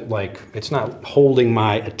doesn't it's not holding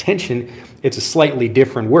my attention. It's a slightly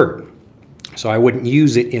different word. So I wouldn't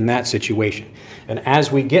use it in that situation. And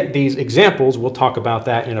as we get these examples, we'll talk about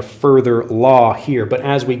that in a further law here. But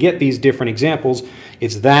as we get these different examples,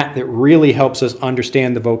 it's that really helps us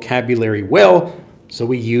understand the vocabulary well, so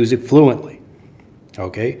we use it fluently.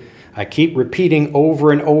 Okay? I keep repeating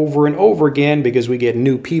over and over and over again because we get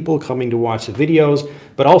new people coming to watch the videos,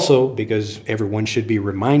 but also because everyone should be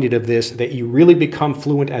reminded of this, that you really become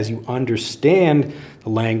fluent as you understand the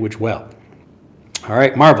language well. All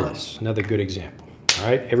right, marvelous. Another good example. All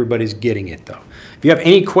right, everybody's getting it though. If you have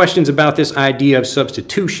any questions about this idea of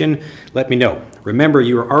substitution, let me know. Remember,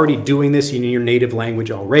 you are already doing this in your native language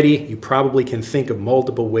already. You probably can think of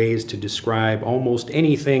multiple ways to describe almost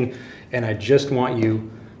anything, and I just want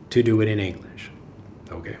you to do it in English.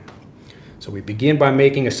 Okay. So we begin by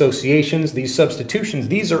making associations. These substitutions,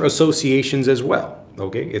 these are associations as well.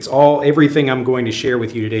 Okay, it's everything I'm going to share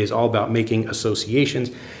with you today is all about making associations,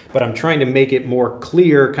 but I'm trying to make it more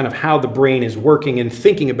clear kind of how the brain is working and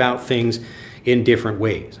thinking about things in different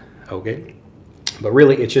ways. Okay, but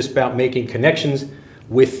really it's just about making connections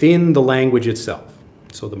within the language itself.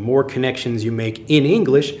 So the more connections you make in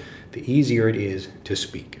English, the easier it is to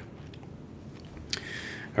speak.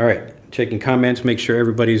 All right, checking comments, make sure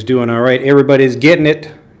everybody's doing all right. Everybody's getting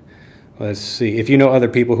it. Let's see. If you know other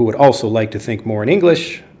people who would also like to think more in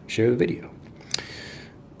English, share the video.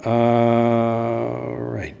 All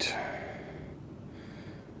right.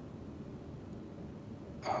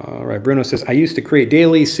 All right. Bruno says, I used to create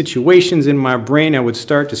daily situations in my brain. I would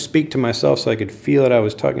start to speak to myself so I could feel that I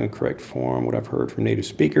was talking in the correct form, what I've heard from native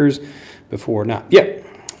speakers before not. Yeah,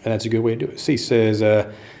 that's a good way to do it. C says,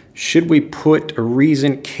 should we put a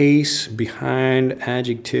reason case behind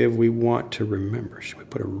adjective we want to remember? Should we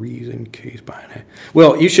put a reason case behind it?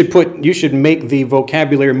 Well, you should make the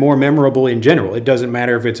vocabulary more memorable in general. It doesn't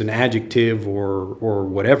matter if it's an adjective or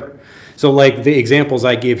whatever. So like the examples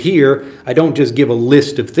I give here, I don't just give a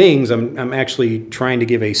list of things. I'm actually trying to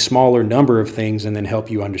give a smaller number of things and then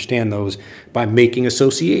help you understand those by making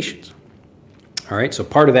associations. All right, so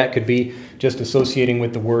part of that could be just associating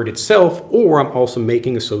with the word itself, or I'm also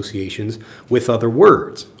making associations with other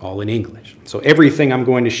words, all in English. So everything I'm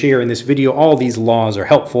going to share in this video, all these laws are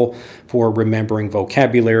helpful for remembering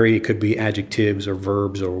vocabulary. It could be adjectives or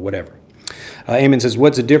verbs or whatever. Eamon says,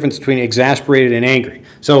 what's the difference between exasperated and angry?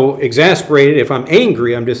 So exasperated, if I'm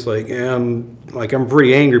angry, I'm just like I'm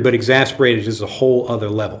pretty angry, but exasperated is a whole other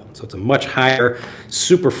level. So it's a much higher,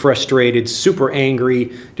 super frustrated, super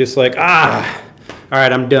angry, just like, all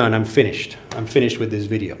right, I'm done. I'm finished. I'm finished with this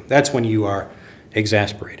video. That's when you are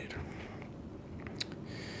exasperated.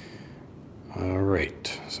 All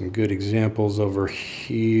right, some good examples over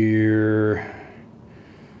here.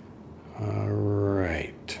 All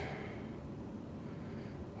right.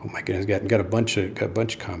 Oh my goodness, got a bunch of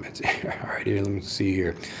comments here. All right, here, let me see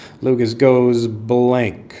here. Lucas goes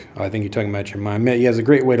blank. Oh, I think you're talking about your mind. He has a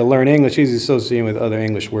great way to learn English. Easy associating with other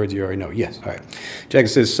English words you already know. Yes, all right. Jack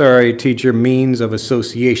says, sorry, teacher, means of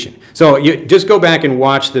association. So you just go back and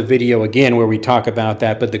watch the video again where we talk about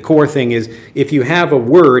that. But the core thing is, if you have a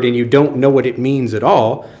word and you don't know what it means at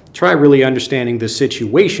all, try really understanding the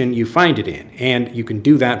situation you find it in. And you can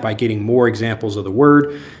do that by getting more examples of the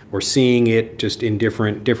word or seeing it just in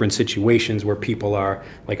different situations where people are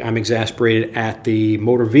like, I'm exasperated at the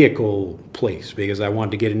motor vehicle place because I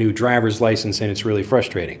wanted to get a new driver's license and it's really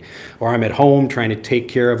frustrating. Or I'm at home trying to take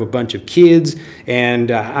care of a bunch of kids and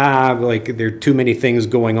like there are too many things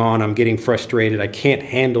going on. I'm getting frustrated. I can't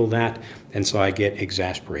handle that. And so I get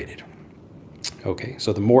exasperated. Okay,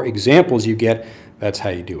 so the more examples you get, that's how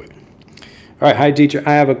you do it. All right, hi teacher,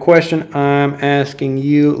 I have a question. I'm asking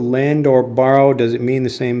you, lend or borrow, does it mean the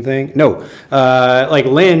same thing? No, like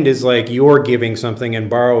lend is like you're giving something and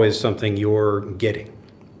borrow is something you're getting,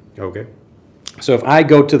 okay? So if I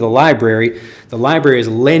go to the library is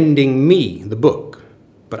lending me the book,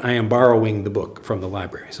 but I am borrowing the book from the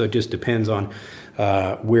library. So it just depends on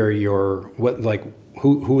where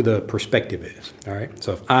who the perspective is, all right?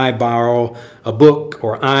 So if I borrow a book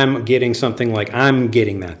or I'm getting something, like I'm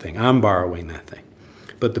getting that thing, I'm borrowing that thing.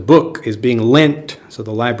 But the book is being lent, so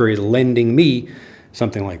the library is lending me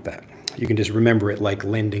something like that. You can just remember it like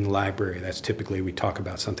lending library. That's typically, we talk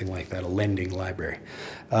about something like that, a lending library.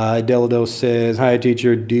 Delado says, hi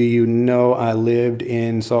teacher, do you know I lived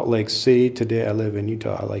in Salt Lake City? Today I live in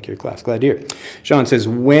Utah. I like your class. Glad to hear it. Sean says,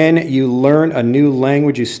 when you learn a new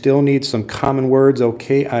language, you still need some common words.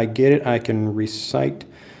 Okay, I get it. I can recite.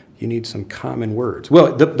 You need some common words.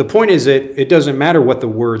 Well, the point is that it doesn't matter what the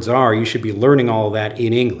words are. You should be learning all of that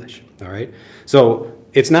in English, all right? So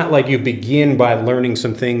it's not like you begin by learning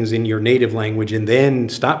some things in your native language and then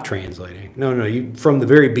stop translating. No, you from the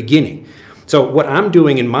very beginning. So what I'm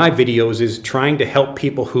doing in my videos is trying to help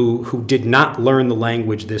people who did not learn the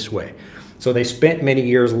language this way. So they spent many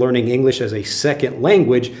years learning English as a second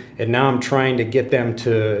language, and now I'm trying to get them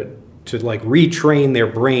to like retrain their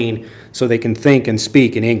brain so they can think and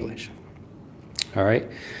speak in English. All right.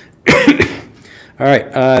 All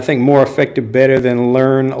right. I think more effective, better than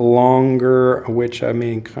learn longer, which I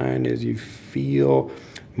mean kind is you feel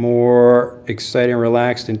more excited and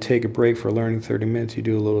relaxed and take a break for learning 30 minutes. You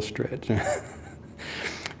do a little stretch. All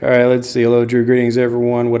right. Let's see. Hello, Drew. Greetings,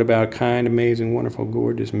 everyone. What about kind, amazing, wonderful,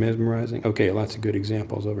 gorgeous, mesmerizing? Okay. Lots of good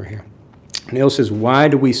examples over here. Neil says, why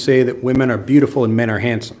do we say that women are beautiful and men are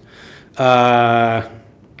handsome? I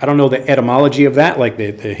don't know the etymology of that, like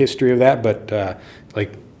the history of that, but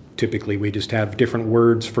like typically we just have different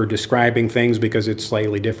words for describing things because it's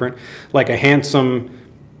slightly different. Like a handsome,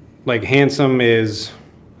 is,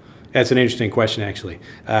 that's an interesting question actually.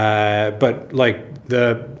 But like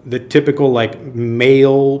the typical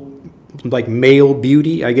male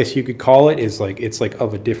beauty, I guess you could call it, is like, it's like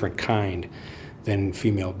of a different kind than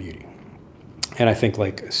female beauty. And I think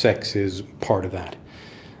like sex is part of that.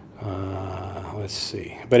 Let's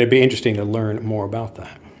see. But it'd be interesting to learn more about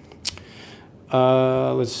that.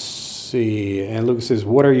 Let's see. And Lucas says,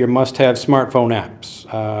 what are your must-have smartphone apps?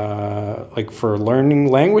 Like for learning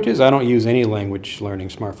languages? I don't use any language learning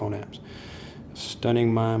smartphone apps.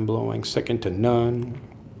 Stunning, mind-blowing, second to none.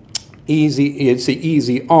 Easy, it's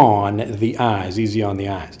easy on the eyes, easy on the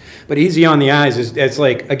eyes. But easy on the eyes is, it's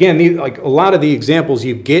like, again, like a lot of the examples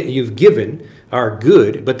you've given are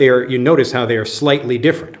good, but you notice how they are slightly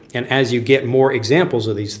different. And as you get more examples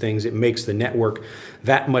of these things, it makes the network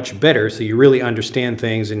that much better, so you really understand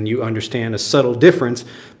things and you understand a subtle difference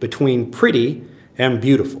between pretty and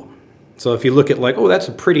beautiful. So if you look at like, oh, that's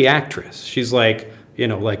a pretty actress. She's like, you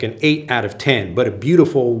know, like an 8 out of 10, but a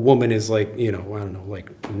beautiful woman is like, you know, I don't know,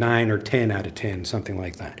 like 9 or 10 out of 10, something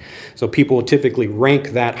like that. So people typically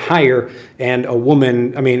rank that higher, and a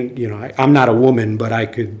woman, I mean, you know, I'm not a woman, but I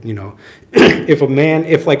could, you know, if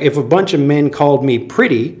a bunch of men called me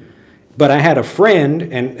pretty, but I had a friend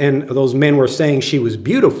and those men were saying she was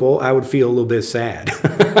beautiful, I would feel a little bit sad.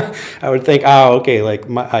 I would think, oh, okay, like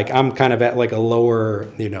I'm kind of at like a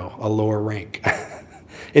lower, you know, a lower rank.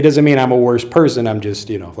 It doesn't mean I'm a worse person. I'm just,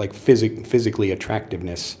 you know, like physically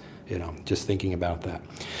attractiveness, you know, just thinking about that.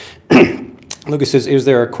 Lucas says, is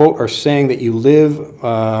there a quote or saying that you live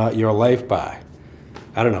your life by?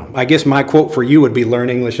 I don't know. I guess my quote for you would be learn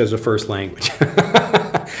English as a first language.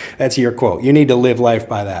 That's your quote. You need to live life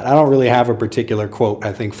by that. I don't really have a particular quote,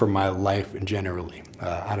 I think, for my life generally.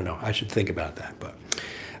 I don't know. I should think about that. But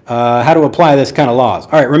how to apply this kind of laws.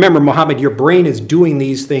 All right, remember, Mohammed, your brain is doing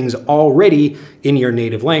these things already in your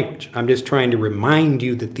native language. I'm just trying to remind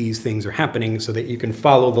you that these things are happening so that you can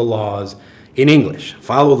follow the laws in English.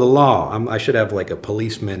 Follow the law. I should have like a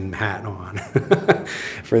policeman hat on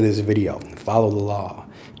for this video. Follow the law.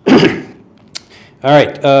 All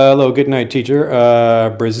right. Hello. Good night,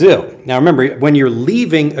 teacher. Brazil. Now, remember, when you're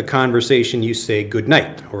leaving a conversation, you say good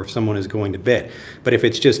night, or if someone is going to bed. But if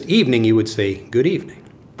it's just evening, you would say good evening.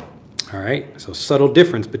 All right. So subtle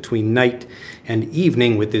difference between night and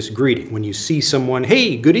evening with this greeting. When you see someone,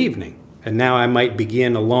 hey, good evening. And now I might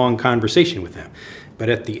begin a long conversation with them. But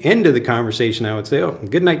at the end of the conversation, I would say, oh,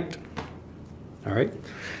 good night. All right.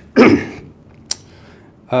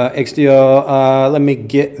 XDL, let me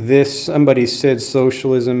get this. Somebody said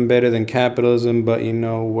socialism better than capitalism, but you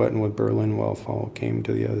know what? And with Berlin Wall fall came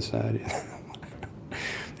to the other side.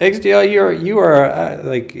 XDL, you are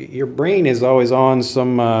like your brain is always on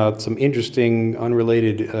some interesting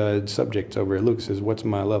unrelated subjects over here. Luke says, "What's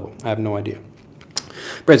my level?" I have no idea.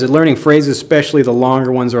 Brad said, learning phrases, especially the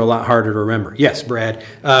longer ones, are a lot harder to remember. Yes, Brett,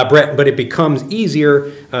 but it becomes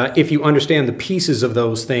easier if you understand the pieces of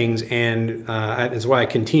those things, and that's why I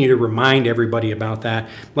continue to remind everybody about that.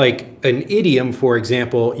 Like an idiom, for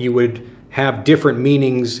example, you would have different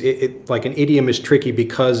meanings. Like an idiom is tricky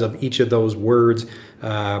because of each of those words.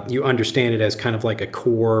 you understand it as kind of like a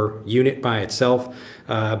core unit by itself,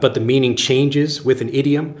 but the meaning changes with an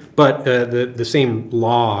idiom. But the same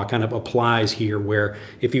law kind of applies here, where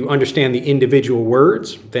if you understand the individual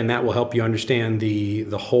words, then that will help you understand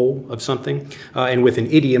the whole of something. And with an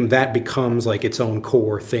idiom, that becomes like its own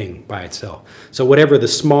core thing by itself. So whatever the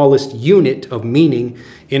smallest unit of meaning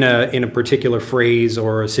in a particular phrase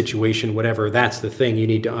or a situation, whatever, that's the thing you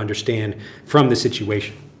need to understand from the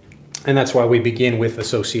situation. And that's why we begin with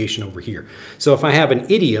association over here. So if I have an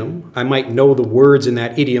idiom, I might know the words in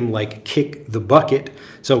that idiom, like kick the bucket.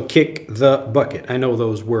 So kick the bucket, I know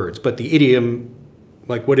those words. But the idiom,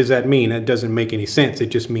 like, what does that mean? That doesn't make any sense. It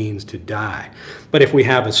just means to die. But if we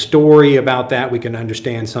have a story about that, we can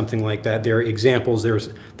understand something like that. There are examples,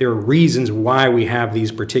 there are reasons why we have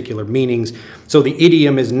these particular meanings. So the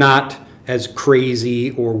idiom is not as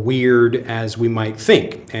crazy or weird as we might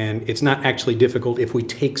think. And it's not actually difficult if we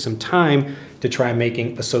take some time to try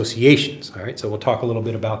making associations. All right, so we'll talk a little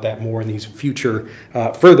bit about that more in these future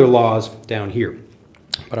further laws down here.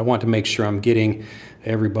 But I want to make sure I'm getting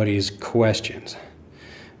everybody's questions.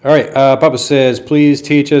 All right, Papa says, please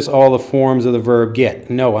teach us all the forms of the verb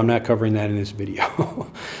get. No, I'm not covering that in this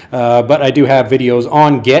video. But I do have videos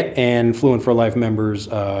on get, and Fluent for Life members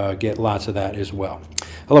get lots of that as well.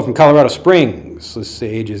 Hello from Colorado Springs. Let's see,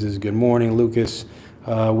 Ages is good morning. Lucas,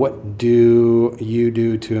 what do you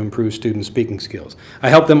do to improve student speaking skills? I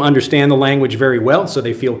help them understand the language very well so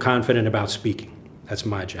they feel confident about speaking. That's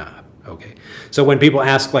my job. Okay, so when people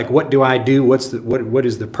ask, like, what do I do? What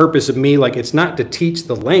is the purpose of me? Like, it's not to teach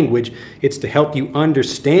the language. It's to help you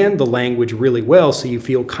understand the language really well so you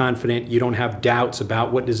feel confident. You don't have doubts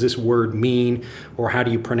about what does this word mean, or how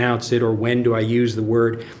do you pronounce it, or when do I use the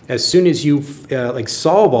word. As soon as you like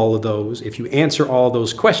solve all of those, if you answer all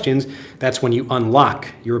those questions, that's when you unlock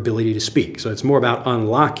your ability to speak. So it's more about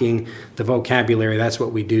unlocking the vocabulary. That's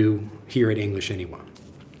what we do here at English Anyone.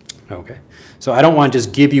 Okay, so I don't want to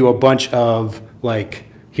just give you a bunch of like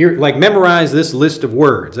memorize this list of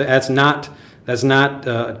words. That's not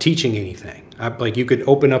teaching anything. Like, you could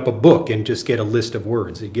open up a book and just get a list of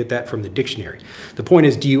words. You get that from the dictionary. The point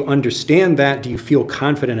is, do you understand that? Do you feel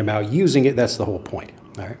confident about using it? That's the whole point.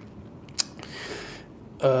 All right.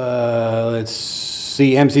 Let's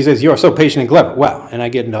see. MC says, you are so patient and clever. Wow, and I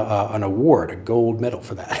get an award, a gold medal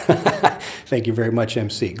for that. Thank you very much,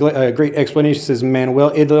 MC. Great explanation, says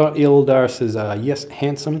Manuel. Ildar says, yes,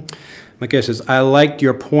 handsome. Mikesh says, I liked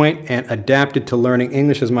your point and adapted to learning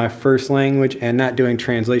English as my first language and not doing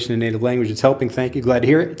translation in native language. It's helping. Thank you. Glad to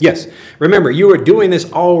hear it. Yes. Remember, you are doing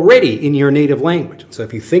this already in your native language. So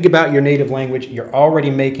if you think about your native language, you're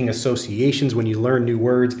already making associations when you learn new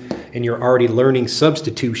words, and you're already learning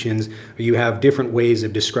substitutions, or you have different ways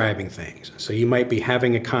of describing things. So you might be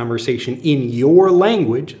having a conversation in your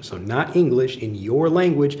language, so not English, in your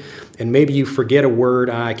language, and maybe you forget a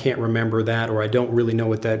word. I can't remember that, or I don't really know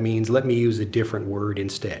what that means. Let me use a different word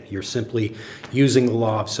instead. You're simply using the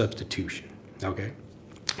law of substitution. Okay?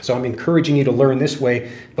 So I'm encouraging you to learn this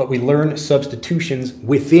way, but we learn substitutions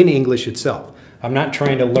within English itself. I'm not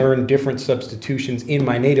trying to learn different substitutions in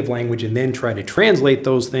my native language and then try to translate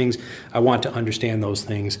those things. I want to understand those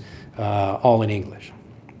things all in English.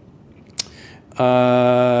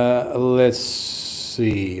 Let's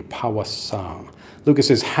see. Pawasam. Lucas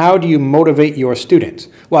says, how do you motivate your students?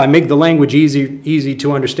 Well, I make the language easy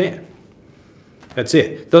to understand. That's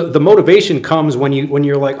it. The motivation comes when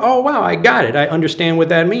you're like, oh, wow, I got it. I understand what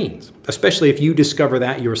that means, especially if you discover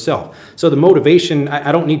that yourself. So the motivation,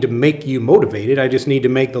 I don't need to make you motivated. I just need to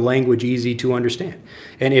make the language easy to understand.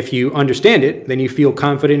 And if you understand it, then you feel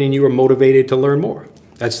confident and you are motivated to learn more.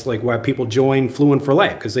 That's like why people join Fluent for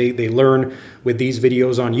Life, because they learn with these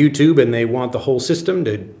videos on YouTube and they want the whole system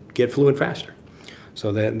to get fluent faster.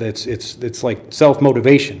 So it's like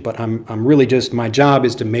self-motivation, but I'm really just, my job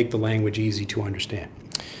is to make the language easy to understand.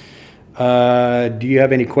 Do you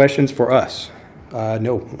have any questions for us?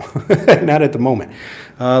 No, not at the moment.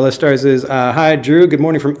 Let's start. It says, hi, Drew. Good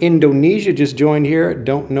morning from Indonesia. Just joined here.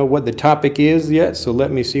 Don't know what the topic is yet, so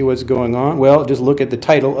let me see what's going on. Well, just look at the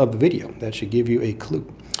title of the video. That should give you a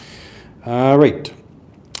clue. All right.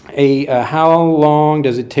 How long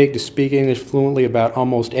does it take to speak English fluently about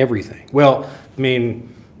almost everything? Well, I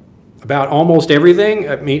mean, about almost everything.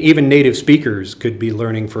 I mean, even native speakers could be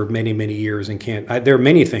learning for many, many years and can't. There are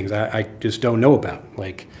many things I just don't know about,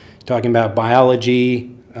 like talking about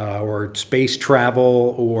biology or space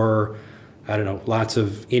travel, or I don't know, lots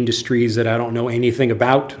of industries that I don't know anything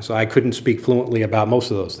about. So I couldn't speak fluently about most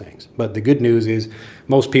of those things. But the good news is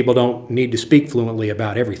most people don't need to speak fluently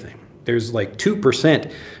about everything. There's like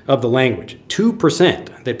 2% of the language,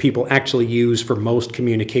 2% that people actually use for most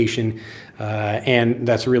communication. And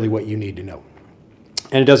that's really what you need to know.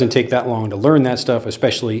 And it doesn't take that long to learn that stuff,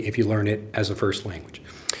 especially if you learn it as a first language.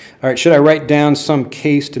 All right, should I write down some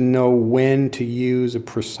case to know when to use a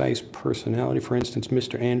precise personality? For instance,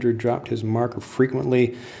 Mr. Andrew dropped his marker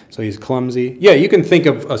frequently, so he's clumsy. Yeah, you can think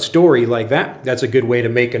of a story like that. That's a good way to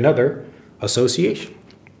make another association.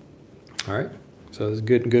 All right, so it's a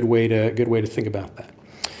good way to think about that.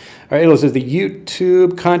 All right, it says the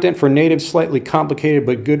YouTube content for natives slightly complicated,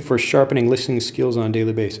 but good for sharpening listening skills on a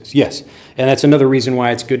daily basis. Yes, and that's another reason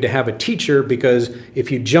why it's good to have a teacher, because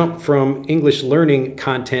if you jump from English learning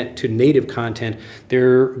content to native content,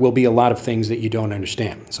 there will be a lot of things that you don't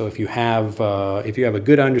understand. So if you have a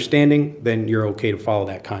good understanding, then you're okay to follow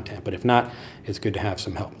that content. But if not, it's good to have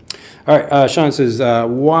some help. All right, Sean says,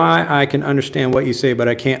 why I can understand what you say, but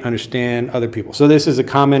I can't understand other people. So this is a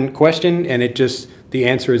common question, and the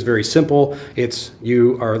answer is very simple. It's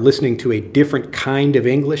you are listening to a different kind of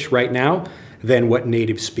English right now than what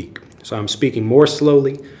natives speak. So I'm speaking more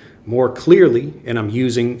slowly, more clearly, and I'm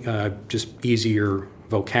using just easier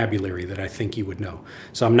vocabulary that I think you would know.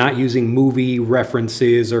 So I'm not using movie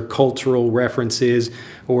references or cultural references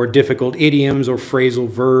or difficult idioms or phrasal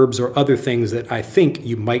verbs or other things that I think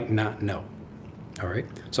you might not know. All right,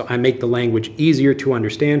 so I make the language easier to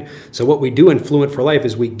understand. So what we do in Fluent for Life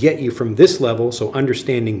is we get you from this level, so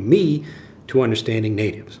understanding me, to understanding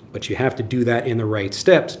natives. But you have to do that in the right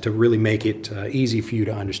steps to really make it easy for you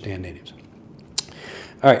to understand natives.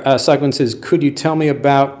 All right, Sagwan says, could you tell me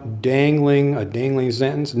about a dangling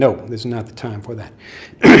sentence? No, this is not the time for that.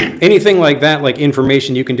 Anything like that, like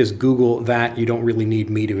information, you can just Google that. You don't really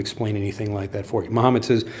need me to explain anything like that for you. Muhammad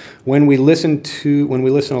says, when we listen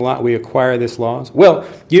a lot, we acquire this laws. Well,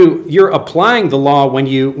 you're applying the law when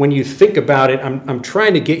you think about it. I'm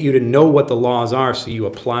trying to get you to know what the laws are, so you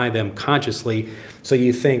apply them consciously. So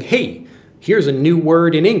you think, hey, here's a new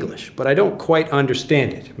word in English, but I don't quite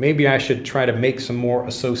understand it. Maybe I should try to make some more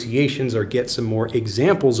associations or get some more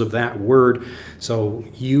examples of that word. So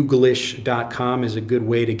Youglish.com is a good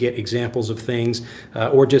way to get examples of things,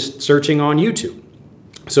 or just searching on YouTube.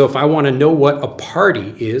 So if I want to know what a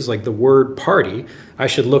party is, like the word party, I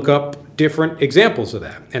should look up different examples of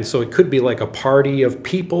that. And so it could be like a party of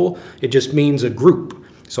people. It just means a group.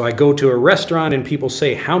 So I go to a restaurant and people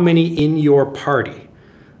say, how many in your party?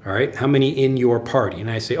 All right, how many in your party? And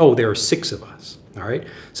I say, oh, there are 6 of us. All right,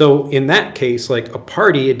 so in that case, like a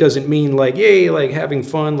party, it doesn't mean like, yay, like having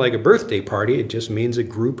fun, like a birthday party. It just means a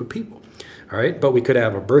group of people. All right, but we could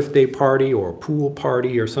have a birthday party or a pool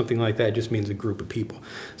party or something like that. It just means a group of people.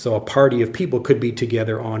 So a party of people could be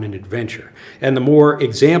together on an adventure. And the more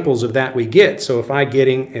examples of that we get, so if I'm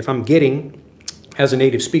getting, as a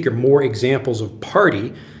native speaker, more examples of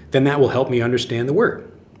party, then that will help me understand the word.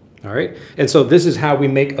 All right, and so this is how we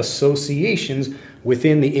make associations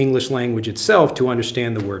within the English language itself to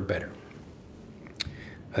understand the word better.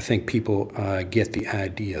 I think people get the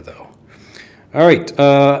idea, though. All right,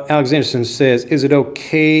 Alexanderson says, is it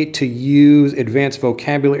okay to use advanced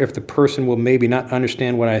vocabulary if the person will maybe not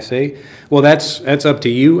understand what I say? Well, that's up to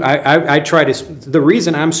you. I try to, the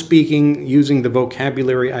reason I'm speaking using the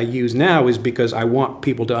vocabulary I use now is because I want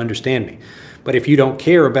people to understand me. But if you don't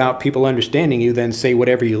care about people understanding you, then say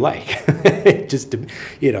whatever you like. It just,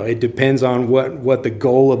 it depends on what the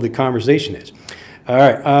goal of the conversation is. All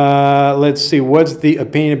right, let's see. What's the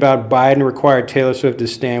opinion about Biden required Taylor Swift to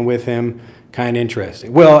stand with him? Kind of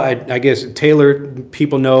interesting. Well, I guess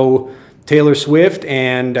people know Taylor Swift,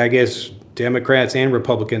 and I guess Democrats and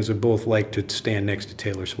Republicans would both like to stand next to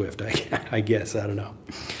Taylor Swift, I guess. I don't know.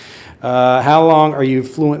 How long are you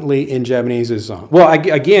fluently in Japanese is on? Well,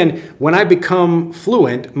 again, when I become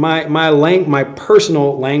fluent, my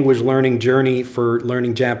personal language learning journey for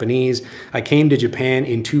learning Japanese, I came to Japan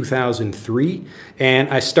in 2003, and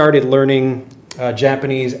I started learning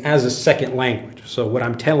Japanese as a second language. So what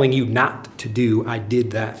I'm telling you not to do, I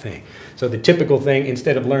did that thing. So the typical thing,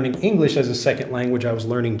 instead of learning English as a second language, I was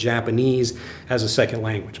learning Japanese as a second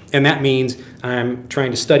language. And that means I'm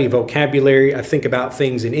trying to study vocabulary. I think about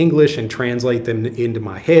things in English and translate them into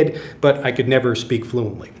my head, but I could never speak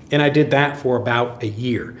fluently. And I did that for about a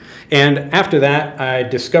year. And after that, I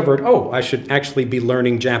discovered, oh, I should actually be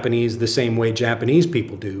learning Japanese the same way Japanese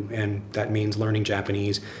people do. And that means learning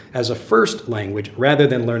Japanese as a first language rather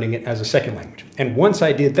than learning it as a second language. And once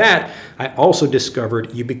I did that, I also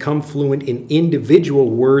discovered you become fluent in individual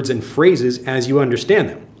words and phrases as you understand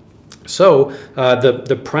them. So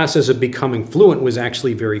the process of becoming fluent was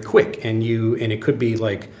actually very quick, and it could be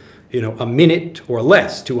like, a minute or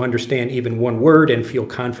less to understand even one word and feel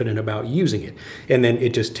confident about using it. And then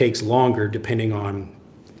it just takes longer depending on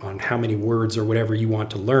on how many words or whatever you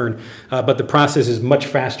want to learn. But the process is much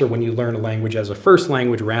faster when you learn a language as a first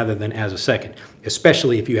language rather than as a second,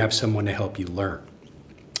 especially if you have someone to help you learn.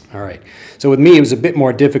 All right. So with me, it was a bit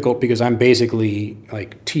more difficult because I'm basically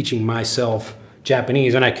like teaching myself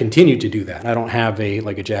Japanese, and I continue to do that. I don't have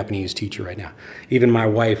a Japanese teacher right now. Even my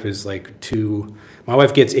wife is my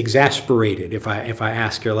wife gets exasperated if I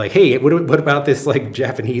ask her like, hey, what about this like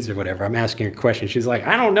Japanese or whatever? I'm asking her questions. She's like,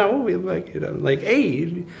 I don't know. Like, hey,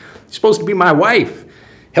 you're supposed to be my wife.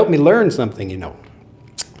 Help me learn something, you know.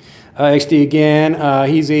 XD again,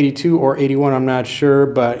 he's 82 or 81, I'm not sure,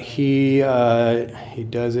 but he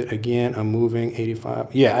does it again. I'm moving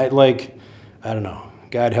 85. Yeah, I don't know.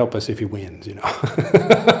 God help us if he wins, you know.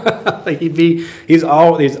 Like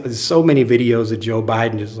there's so many videos of Joe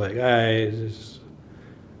Biden just like,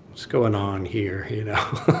 what's going on here, you know.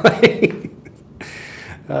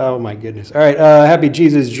 Oh my goodness. All right, Happy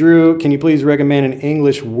Jesus Drew, can you please recommend an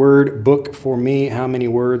English word book for me? How many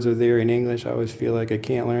words are there in English? I always feel like I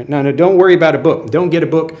can't learn. No, don't worry about a book. Don't get a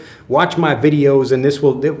book. Watch my videos, and this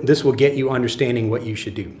will get you understanding what you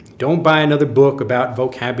should do. Don't buy another book about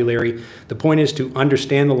vocabulary. The point is to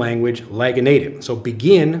understand the language like a native. So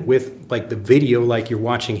begin with like the video like you're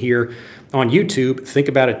watching here on YouTube. Think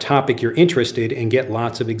about a topic you're interested in and get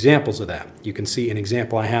lots of examples of that. You can see an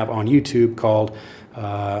example I have on YouTube called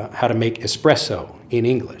how to make espresso in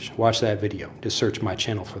English. Watch that video. Just search my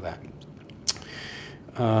channel for that.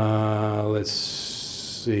 Let's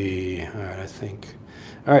see. All right, I think.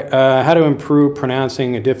 All right, how to improve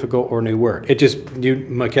pronouncing a difficult or new word.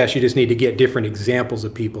 Makesh, you just need to get different examples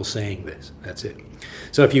of people saying this. That's it.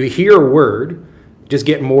 So if you hear a word, just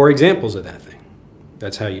get more examples of that thing.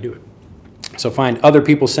 That's how you do it. So find other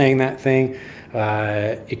people saying that thing.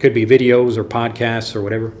 It could be videos or podcasts or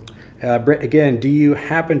whatever. Brett, again, do you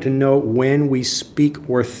happen to know when we speak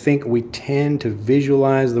or think we tend to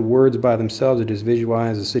visualize the words by themselves or just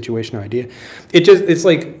visualize a situation or idea? It's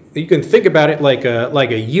like you can think about it like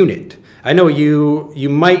a unit. I know you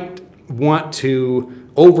might want to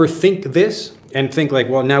overthink this and think like,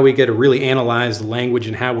 well, now we got to really analyze the language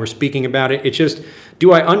and how we're speaking about it. It's just,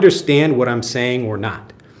 do I understand what I'm saying or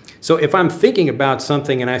not? So if I'm thinking about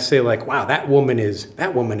something and I say like, wow, that woman is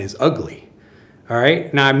ugly. All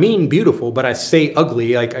right. Now I mean beautiful, but I say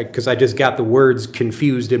ugly because I just got the words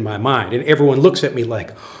confused in my mind, and everyone looks at me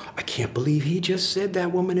like, oh, I can't believe he just said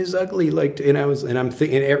that woman is ugly. And I'm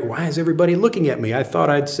thinking, why is everybody looking at me? I thought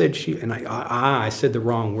I'd said she, and I said the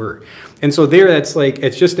wrong word. And so that's like,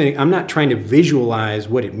 it's just, I'm not trying to visualize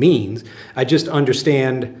what it means. I just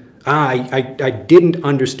understand. I didn't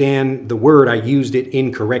understand the word. I used it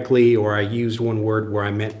incorrectly, or I used one word where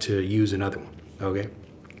I meant to use another one. Okay.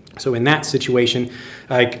 So in that situation,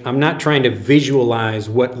 like, I'm not trying to visualize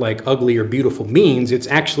what like ugly or beautiful means. It's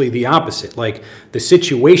actually the opposite. Like the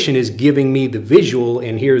situation is giving me the visual,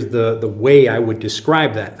 and here's the way I would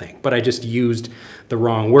describe that thing. But I just used the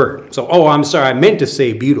wrong word. So, oh, I'm sorry, I meant to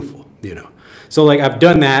say beautiful, you know. So like I've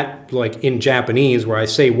done that like in Japanese where I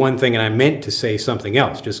say one thing and I meant to say something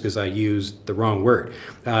else just because I used the wrong word.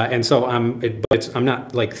 And so I'm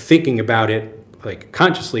not like thinking about it like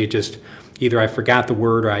consciously. It just either I forgot the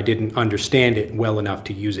word or I didn't understand it well enough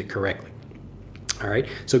to use it correctly. All right,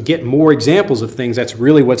 so get more examples of things. That's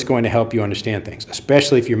really what's going to help you understand things,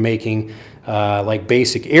 especially if you're making like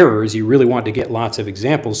basic errors. You really want to get lots of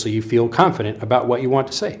examples so you feel confident about what you want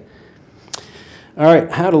to say. All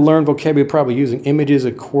right, how to learn vocabulary probably using images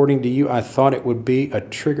according to you. I thought it would be a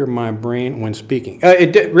trigger my brain when speaking.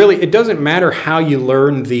 It doesn't matter how you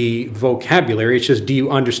learn the vocabulary. It's just, do you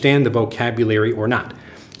understand the vocabulary or not?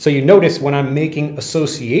 So you notice when I'm making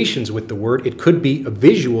associations with the word, it could be a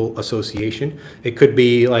visual association. It could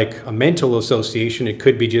be like a mental association. It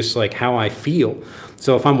could be just like how I feel.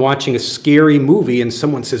 So if I'm watching a scary movie and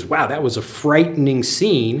someone says, wow, that was a frightening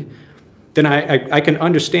scene, then I can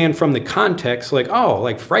understand from the context like, oh,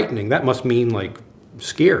 like frightening, that must mean like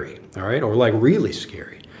scary, all right, or like really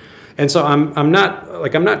scary. And so I'm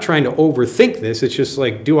not trying to overthink this. It's just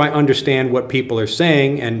like, do I understand what people are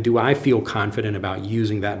saying, and do I feel confident about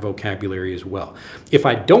using that vocabulary as well? If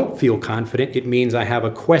I don't feel confident, it means I have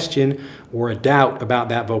a question or a doubt about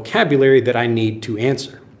that vocabulary that I need to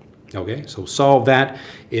answer. Okay, so solve that,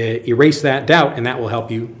 erase that doubt, and that will help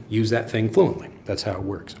you use that thing fluently. That's how it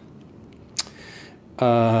works.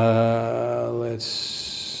 Let's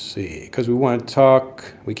see, because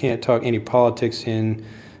we can't talk any politics in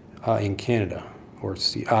Canada or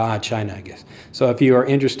China, I guess. So if you are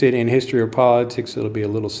interested in history or politics, it'll be a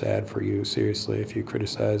little sad for you. Seriously, if you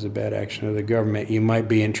criticize a bad action of the government, you might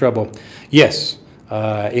be in trouble. Yes,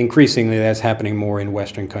 Increasingly, that's happening more in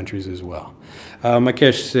Western countries as well.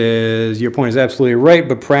 Makesh says, your point is absolutely right,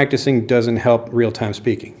 but practicing doesn't help real-time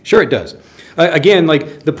speaking. Sure it does. Again,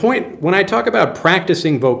 like the point, when I talk about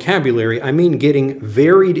practicing vocabulary, I mean getting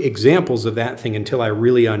varied examples of that thing until I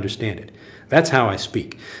really understand it. That's how I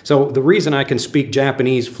speak. So the reason I can speak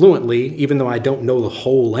Japanese fluently, even though I don't know the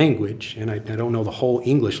whole language, and I don't know the whole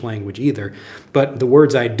English language either, but the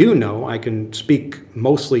words I do know, I can speak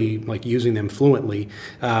mostly like using them fluently.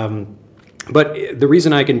 But the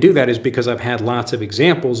reason I can do that is because I've had lots of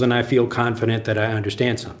examples and I feel confident that I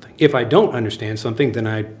understand something. If I don't understand something, then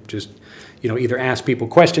I just, either ask people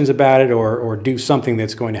questions about it or do something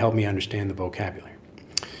that's going to help me understand the vocabulary.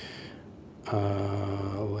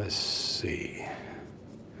 Let's see.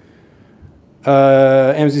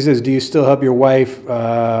 MC says, do you still help your wife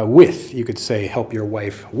with, you could say, help your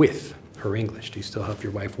wife with her English? Do you still help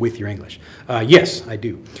your wife with your English? Yes, I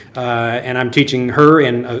do. And I'm teaching her,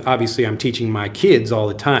 and obviously I'm teaching my kids all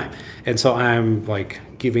the time. And so I'm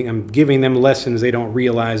giving them lessons they don't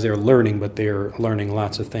realize they're learning, but they're learning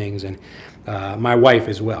lots of things. And my wife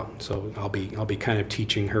as well. So I'll be kind of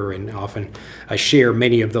teaching her, and often I share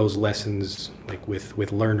many of those lessons like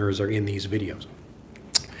with learners or in these videos.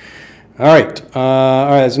 All right,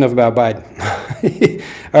 that's enough about Biden.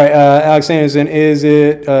 All right, Alex Anderson, is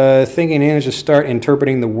it thinking English to start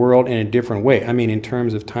interpreting the world in a different way? I mean, in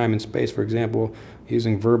terms of time and space, for example,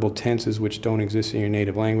 using verbal tenses which don't exist in your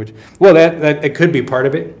native language. Well, that it could be part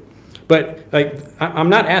of it. But like, I'm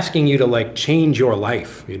not asking you to like change your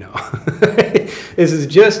life, This is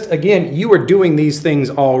just, again, you are doing these things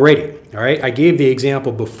already, all right? I gave the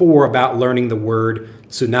example before about learning the word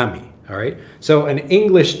tsunami, all right? So an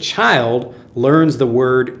English child learns the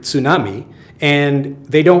word tsunami, and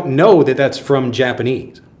they don't know that that's from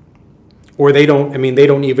Japanese. Or they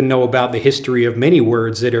don't even know about the history of many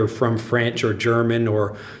words that are from French or German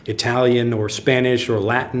or Italian or Spanish or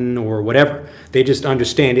Latin or whatever. They just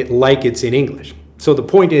understand it like it's in English. So the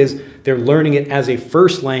point is they're learning it as a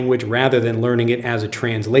first language rather than learning it as a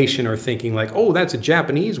translation or thinking like, oh, that's a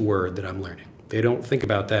Japanese word that I'm learning. They don't think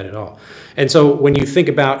about that at all. And so when you think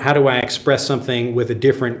about how do I express something with a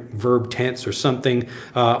different verb tense or something,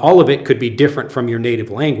 all of it could be different from your native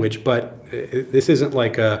language, but this isn't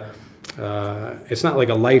like it's not like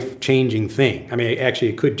a life-changing thing. I mean, actually,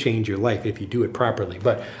 it could change your life if you do it properly,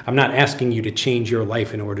 but I'm not asking you to change your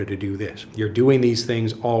life in order to do this. You're doing these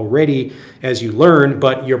things already as you learn,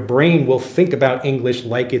 but your brain will think about English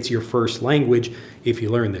like it's your first language if you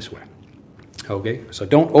learn this way. Okay, so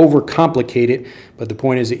don't overcomplicate it, but the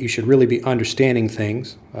point is that you should really be understanding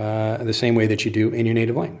things the same way that you do in your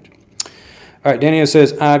native language. All right, Daniel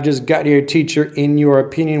says, I've just got here, teacher. In your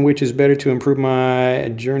opinion, which is better to improve my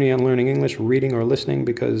journey on learning English, reading or listening?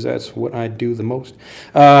 Because that's what I do the most.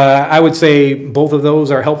 I would say both of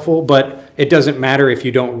those are helpful, but it doesn't matter if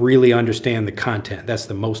you don't really understand the content. That's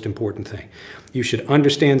the most important thing. You should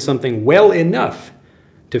understand something well enough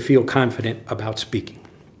to feel confident about speaking.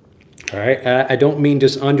 All right, I don't mean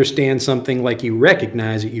just understand something like you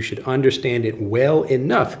recognize it. You should understand it well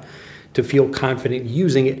enough to feel confident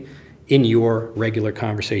using it in your regular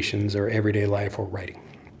conversations or everyday life or writing.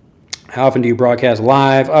 How often do you broadcast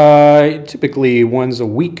live? Typically once a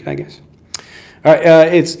week, I guess. All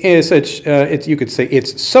right, you could say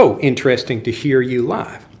it's so interesting to hear you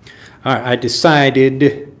live. All right, I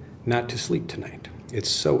decided not to sleep tonight. It's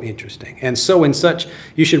so interesting. And so and such,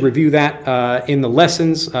 you should review that in the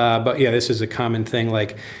lessons. But yeah, this is a common thing.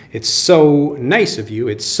 Like, it's so nice of you.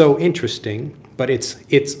 It's so interesting, but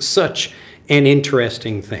it's such an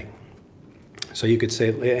interesting thing. So you could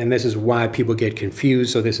say, and this is why people get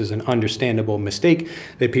confused. So this is an understandable mistake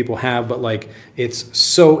that people have. But like, it's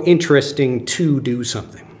so interesting to do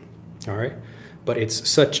something. All right. But it's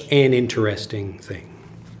such an interesting thing.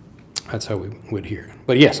 That's how we would hear it.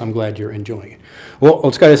 But yes, I'm glad you're enjoying it. Well,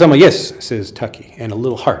 yes, says Tucky, and a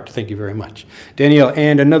little heart. Thank you very much. Danielle,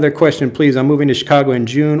 and another question, please. I'm moving to Chicago in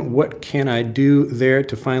June. What can I do there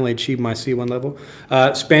to finally achieve my C1 level?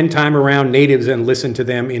 Spend time around natives and listen to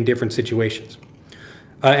them in different situations.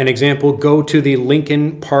 An example, go to the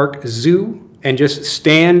Lincoln Park Zoo and just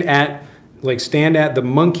stand at the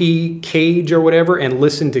monkey cage or whatever and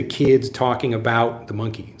listen to kids talking about the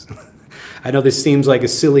monkeys. I know this seems like a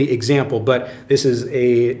silly example, but this is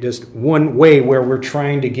just one way where we're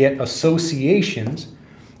trying to get associations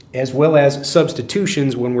as well as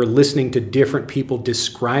substitutions when we're listening to different people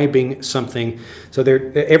describing something. So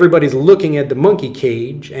everybody's looking at the monkey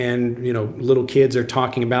cage, and little kids are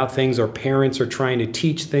talking about things, or parents are trying to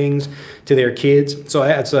teach things to their kids. So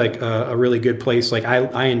that's like a really good place. Like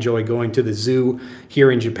I enjoy going to the zoo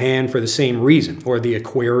here in Japan for the same reason, or the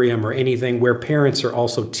aquarium, or anything where parents are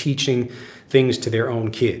also teaching things to their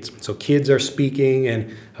own kids. So kids are speaking,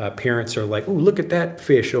 and parents are like, "Oh, look at that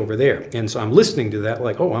fish over there." And so I'm listening to that,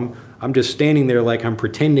 like, "Oh, I'm just standing there, like I'm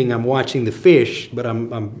pretending I'm watching the fish, but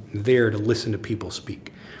I'm there to listen to people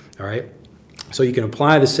speak." All right. So you can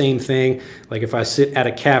apply the same thing. Like if I sit at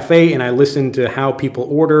a cafe and I listen to how people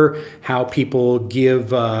order, how people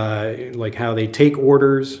give, like how they take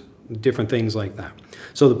orders, different things like that.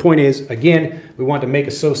 So the point is, again, we want to make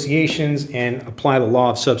associations and apply the law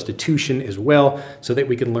of substitution as well, so that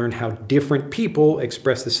we can learn how different people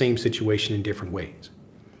express the same situation in different ways.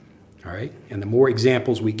 All right? And the more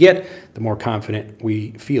examples we get, the more confident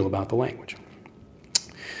we feel about the language.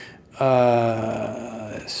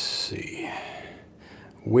 Let's see.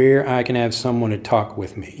 Where I can have someone to talk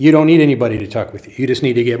with me. You don't need anybody to talk with you. You just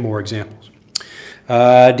need to get more examples.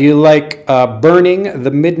 Do you like burning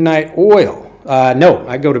the midnight oil? No,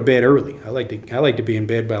 I go to bed early. I like to be in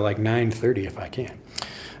bed by like 9:30 if I can.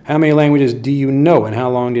 How many languages do you know, and how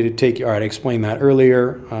long did it take you? All right, I explained that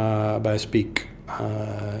earlier, but I speak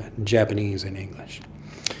Japanese and English.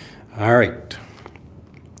 All right.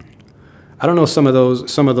 I don't know some of those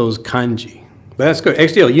kanji, but that's good.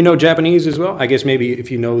 Actually, you know Japanese as well? I guess maybe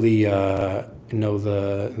if you know the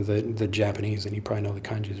Japanese, then you probably know the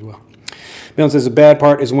kanji as well. Bill says the bad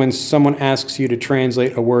part is when someone asks you to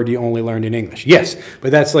translate a word you only learned in English. Yes,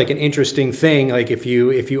 but that's like an interesting thing. Like if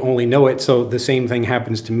you only know it. So the same thing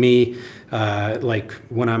happens to me. Like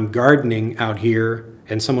when I'm gardening out here,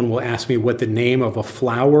 and someone will ask me what the name of a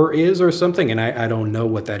flower is or something, and I don't know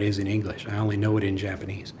what that is in English. I only know it in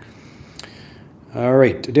Japanese. All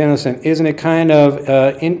right, Danielson, isn't it kind of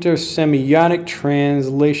intersemiotic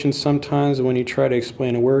translation sometimes when you try to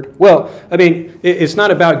explain a word? Well, I mean, it's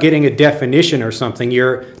not about getting a definition or something.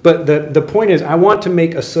 But the point is, I want to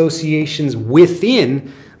make associations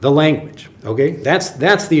within the language. Okay,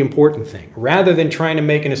 that's the important thing, rather than trying to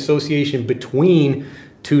make an association between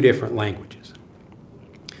two different languages.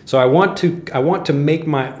 So I want to make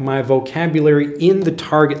my vocabulary in the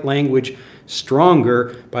target language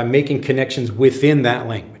stronger by making connections within that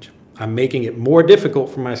language. I'm making it more difficult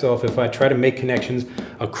for myself if I try to make connections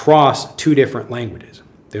across two different languages.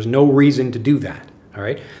 There's no reason to do that, all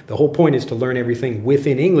right? The whole point is to learn everything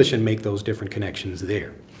within English and make those different connections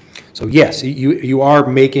there. So yes, you are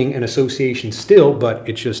making an association still, but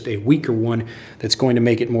it's just a weaker one that's going to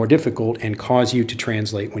make it more difficult and cause you to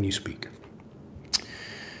translate when you speak.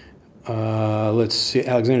 Let's see.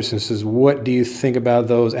 Alexander says, what do you think about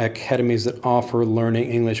those academies that offer learning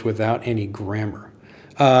English without any grammar?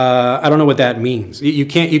 I don't know what that means. You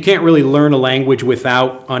can't really learn a language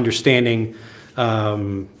without understanding,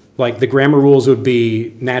 like the grammar rules would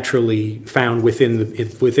be naturally found within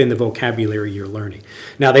the vocabulary you're learning.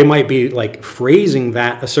 Now they might be like phrasing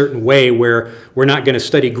that a certain way where we're not going to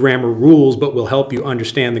study grammar rules, but we'll help you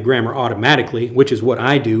understand the grammar automatically, which is what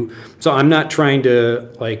I do. So I'm not trying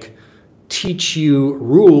to like teach you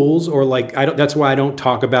rules, or like that's why I don't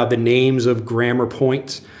talk about the names of grammar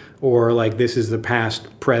points, or like this is the past,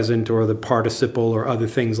 present, or the participle, or other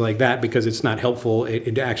things like that, because it's not helpful.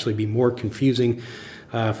 It'd actually be more confusing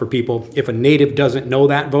for people. If a native doesn't know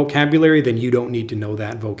that vocabulary, then you don't need to know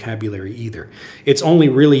that vocabulary either. It's only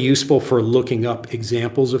really useful for looking up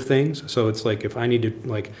examples of things. So it's like if I need to,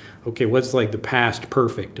 like, okay, what's like the past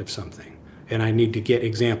perfect of something? And I need to get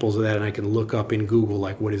examples of that, and I can look up in Google,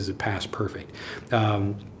 like, what is the past perfect?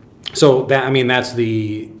 So that, I mean, that's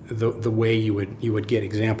the way you would get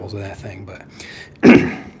examples of that thing. But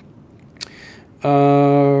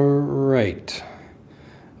right.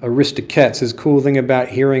 Aristocat says, cool thing about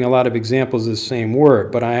hearing a lot of examples of the same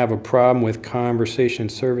word, but I have a problem with conversation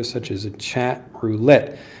service such as a chat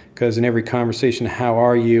roulette, because in every conversation, how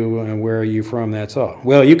are you and where are you from, that's all.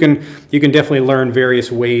 Well, you can definitely learn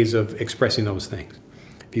various ways of expressing those things.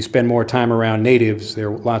 If you spend more time around natives, there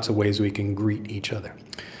are lots of ways we can greet each other.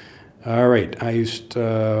 All right, I used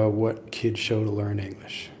what kids show to learn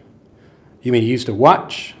English? You mean you used to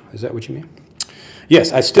watch? Is that what you mean?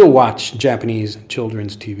 Yes, I still watch Japanese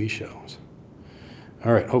children's TV shows.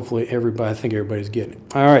 All right, hopefully I think everybody's getting it.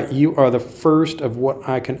 All right, you are the first of what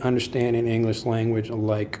I can understand in English language,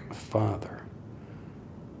 like father.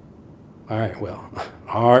 All right, well,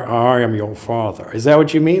 I am your father. Is that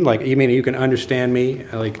what you mean? Like, you mean you can understand me?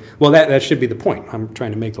 Like, well, that should be the point. I'm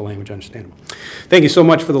trying to make the language understandable. Thank you so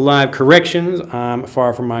much for the live corrections. I'm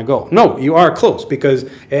far from my goal. No, you are close because,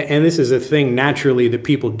 and this is a thing naturally that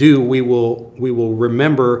people do. We will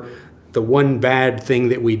remember the one bad thing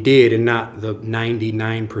that we did and not the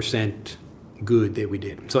 99% good that we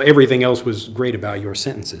did. So everything else was great about your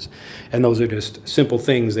sentences. And those are just simple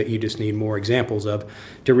things that you just need more examples of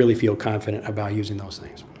to really feel confident about using those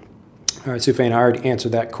things. All right, Sufane, I already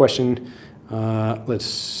answered that question. Let's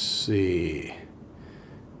see.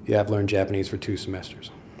 Yeah, I've learned Japanese for 2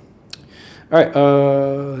 semesters. All right,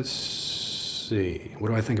 let's see. What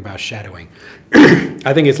do I think about shadowing?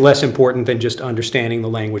 I think it's less important than just understanding the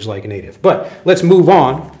language like a native. But let's move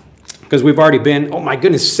on, because we've already been, oh my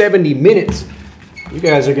goodness, 70 minutes. You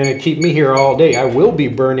guys are going to keep me here all day. I will be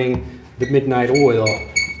burning the midnight oil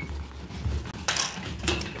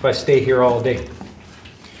if I stay here all day.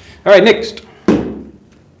 All right, next.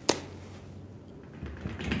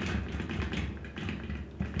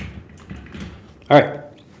 All right,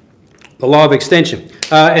 the law of extension.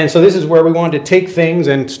 And so this is where we want to take things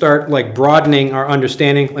and start like broadening our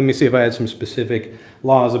understanding. Let me see if I had some specific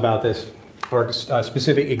laws about this, or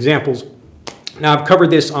specific examples. Now, I've covered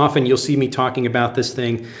this often. You'll see me talking about this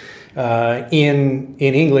thing in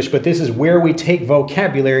English, but this is where we take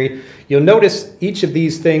vocabulary. You'll notice each of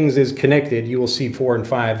these things is connected. You will see 4 and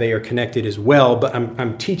 5, they are connected as well, but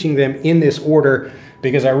I'm teaching them in this order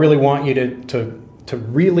because I really want you to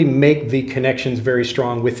really make the connections very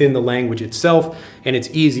strong within the language itself, and it's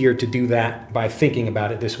easier to do that by thinking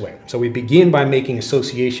about it this way. So we begin by making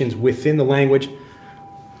associations within the language.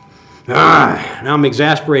 Now I'm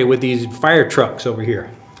exasperated with these fire trucks over here,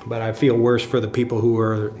 but I feel worse for the people who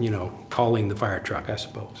are, you know, calling the fire truck, I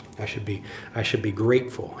suppose. I should be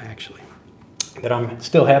grateful, actually, that I'm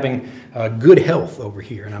still having good health over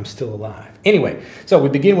here and I'm still alive. Anyway, so we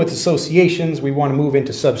begin with associations. We want to move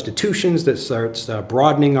into substitutions. That starts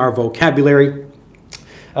broadening our vocabulary.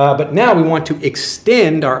 But now we want to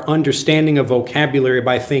extend our understanding of vocabulary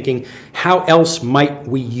by thinking, how else might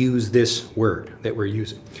we use this word that we're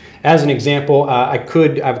using? As an example, I've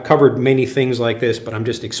covered many things like this, but I'm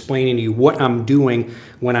just explaining to you what I'm doing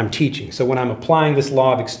when I'm teaching. So when I'm applying this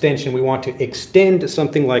law of extension, we want to extend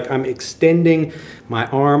something like I'm extending my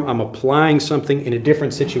arm. I'm applying something in a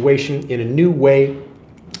different situation, in a new way,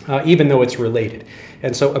 even though it's related.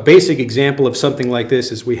 And so a basic example of something like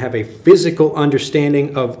this is we have a physical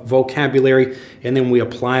understanding of vocabulary, and then we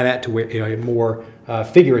apply that to more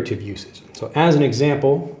figurative uses. So as an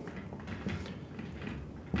example,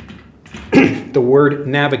 the word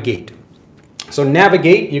navigate. So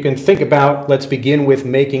navigate, you can think about, let's begin with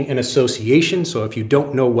making an association. So if you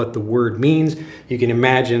don't know what the word means, you can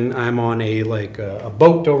imagine I'm on a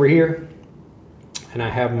boat over here, and I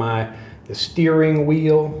have the steering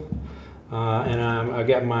wheel, and I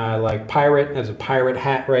got my pirate, there's a pirate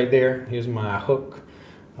hat right there. Here's my hook,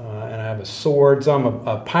 and I have a sword. So I'm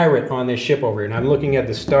a pirate on this ship over here, and I'm looking at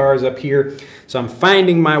the stars up here. So I'm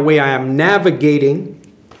finding my way. I am navigating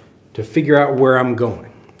to figure out where I'm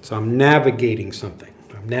going. So I'm navigating something.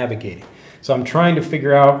 I'm navigating. So I'm trying to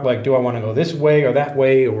figure out, do I want to go this way or that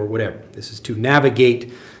way or whatever. This is to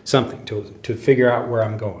navigate something, to figure out where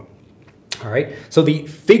I'm going. All right. So the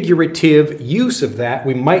figurative use of that,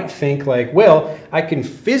 we might think well, I can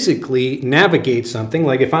physically navigate something.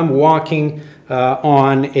 Like if I'm walking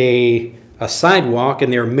on a sidewalk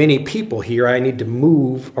and there are many people here, I need to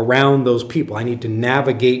move around those people. I need to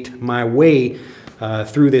navigate my way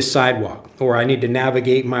through this sidewalk, or I need to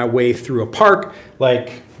navigate my way through a park.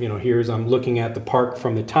 Here's I'm looking at the park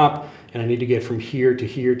from the top, and I need to get from here to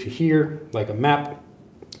here to here, like a map.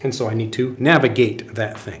 And so I need to navigate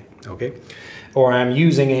that thing, okay? Or I'm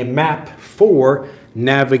using a map for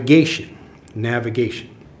navigation.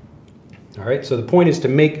 All right, so the point is to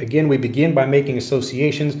we begin by making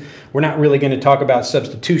associations. We're not really going to talk about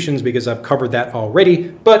substitutions because I've covered that already.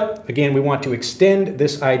 But again, we want to extend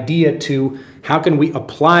this idea to how can we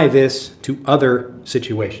apply this to other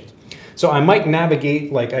situations. So I might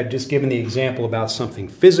navigate, like I've just given the example about something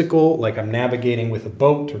physical, like I'm navigating with a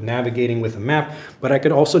boat or navigating with a map, but I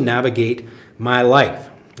could also navigate my life.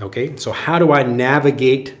 Okay, so how do I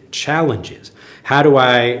navigate challenges? How do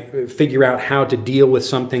I figure out how to deal with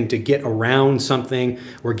something, to get around something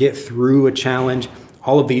or get through a challenge?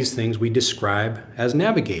 All of these things we describe as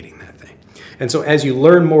navigating that thing. And so as you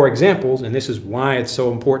learn more examples, and this is why it's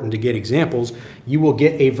so important to get examples, you will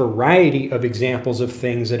get a variety of examples of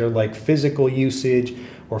things that are like physical usage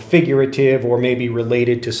or figurative or maybe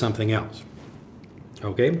related to something else.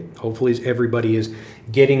 Okay, hopefully everybody is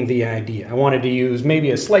getting the idea. I wanted to use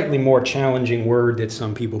maybe a slightly more challenging word that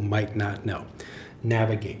some people might not know.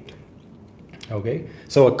 Navigate. Okay,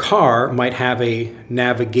 so a car might have a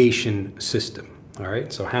navigation system. All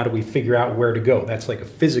right, so how do we figure out where to go? That's like a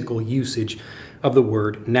physical usage of the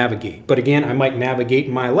word navigate. But again, I might navigate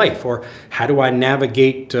my life, or how do I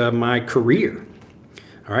navigate my career?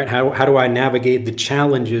 All right, how do I navigate the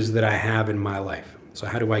challenges that I have in my life? So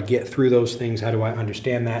how do I get through those things? How do I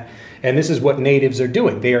understand that? And this is what natives are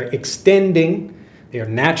doing. They are extending, they are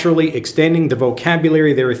naturally extending the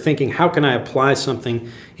vocabulary. They're thinking, how can I apply something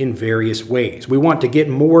in various ways? We want to get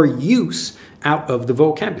more use out of the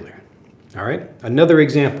vocabulary. All right, another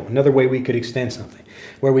example, another way we could extend something,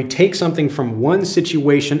 where we take something from one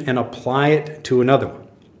situation and apply it to another one.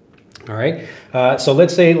 All right, so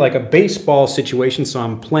let's say like a baseball situation. So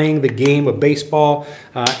I'm playing the game of baseball.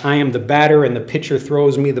 I am the batter and the pitcher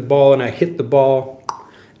throws me the ball and I hit the ball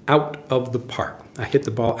out of the park. I hit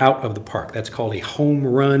the ball out of the park. That's called a home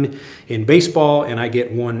run in baseball, and I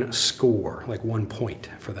get one score, like 1 point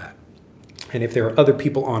for that. And if there are other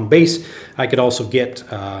people on base, I could also get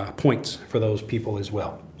points for those people as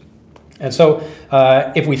well. And so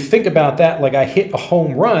if we think about that, like I hit a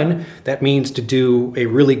home run, that means to do a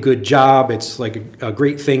really good job. It's like a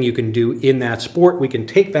great thing you can do in that sport. We can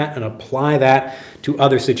take that and apply that to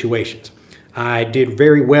other situations. I did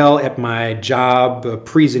very well at my job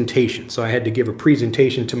presentation. So I had to give a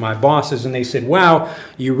presentation to my bosses, and they said, wow,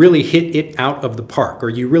 you really hit it out of the park, or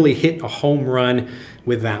you really hit a home run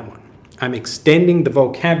with that one. I'm extending the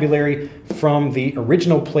vocabulary from the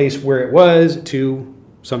original place where it was to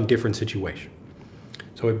some different situation.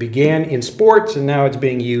 So it began in sports and now it's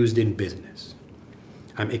being used in business.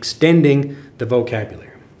 I'm extending the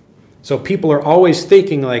vocabulary. So people are always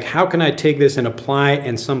thinking like, how can I take this and apply it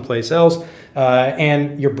in someplace else?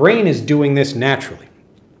 And your brain is doing this naturally.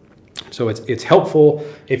 So it's helpful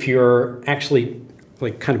if you're actually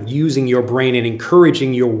like kind of using your brain and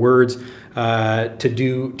encouraging your words to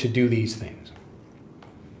do these things.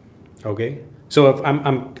 Okay? So if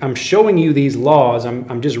I'm showing you these laws,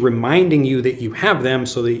 I'm just reminding you that you have them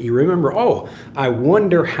so that you remember, oh, I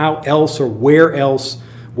wonder how else or where else,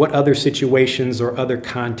 what other situations or other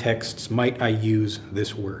contexts might I use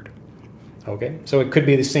this word. Okay, so it could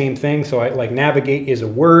be the same thing. So like navigate is a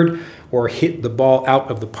word, or hit the ball out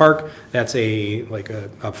of the park. That's a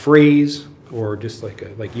phrase, or just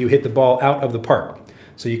like you hit the ball out of the park.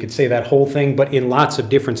 So you could say that whole thing, but in lots of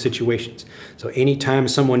different situations. So anytime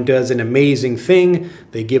someone does an amazing thing,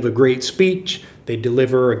 they give a great speech, they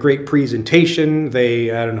deliver a great presentation,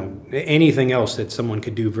 I don't know, anything else that someone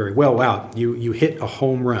could do very well. Wow, you hit a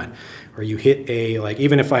home run. Or you hit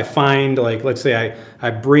even if I find, let's say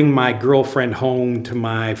I bring my girlfriend home to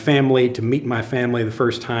my family to meet my family the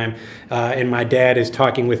first time, and my dad is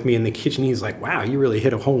talking with me in the kitchen, he's like, wow, you really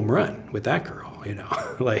hit a home run with that girl.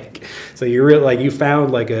 So you really you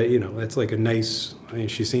found that's like a nice,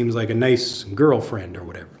 she seems like a nice girlfriend or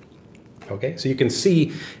whatever. Okay, so you can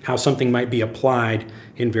see how something might be applied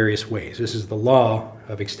in various ways. This is the law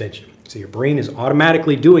of extension. So your brain is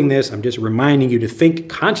automatically doing this. I'm just reminding you to think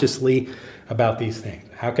consciously about these things.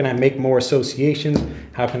 How can I make more associations?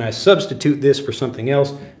 How can I substitute this for something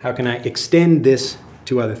else? How can I extend this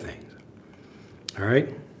to other things? All right.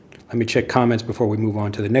 Let me check comments before we move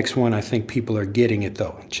on to the next one. I think people are getting it,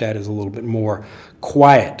 though. Chat is a little bit more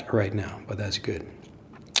quiet right now, but that's good.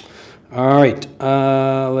 All right,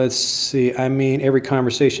 let's see. I mean, every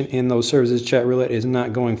conversation in those services, chat roulette, is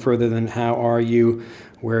not going further than how are you,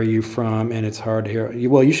 where are you from, and it's hard to hear.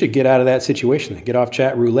 Well, you should get out of that situation. Get off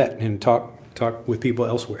chat roulette and talk with people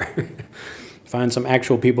elsewhere. Find some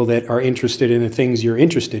actual people that are interested in the things you're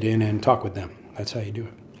interested in and talk with them. That's how you do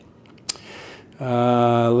it.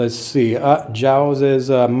 Let's see. Zhao says,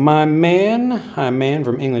 my man. Hi, man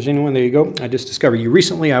from English. Anyone? There you go. I just discovered you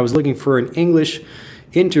recently. I was looking for an English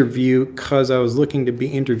interview because I was looking to be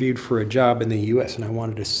interviewed for a job in the U.S. and I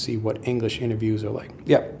wanted to see what English interviews are like.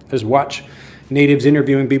 Yeah, just watch natives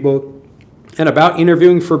interviewing people. And about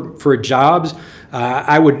interviewing for jobs,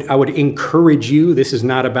 I would encourage you. This is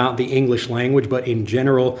not about the English language, but in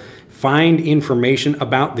general, find information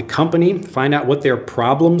about the company, find out what their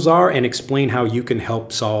problems are, and explain how you can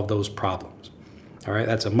help solve those problems. All right,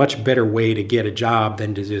 that's a much better way to get a job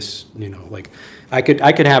than to just, I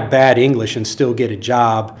could have bad English and still get a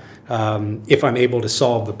job if I'm able to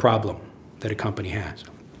solve the problem that a company has.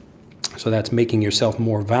 So that's making yourself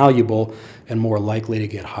more valuable and more likely to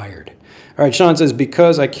get hired. All right, Sean says,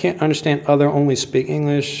 because I can't understand other, only speak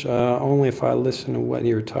English, only if I listen to what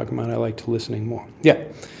you're talking about, I like to listening more. Yeah,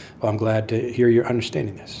 well, I'm glad to hear you're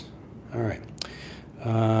understanding this. All right.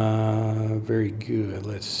 Very good.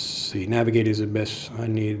 Let's see. Navigate is the best.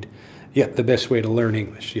 The best way to learn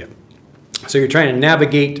English. Yeah. So you're trying to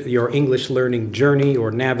navigate your English learning journey, or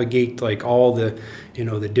navigate like all the,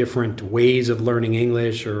 the different ways of learning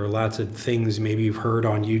English, or lots of things maybe you've heard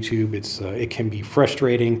on YouTube. It can be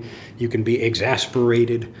frustrating. You can be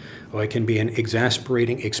exasperated, or it can be an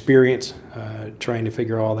exasperating experience trying to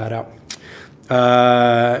figure all that out.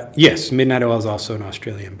 Yes, Midnight Oil is also an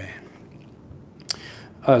Australian band.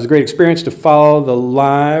 It was a great experience to follow the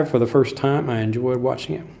live for the first time. I enjoyed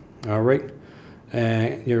watching it. All right.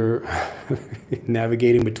 You're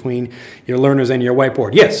navigating between your learners and your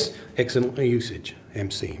whiteboard. Yes, excellent usage,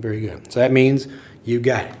 MC. Very good. So that means you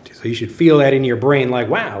got it. So you should feel that in your brain, like,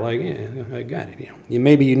 wow, like, yeah, I got it.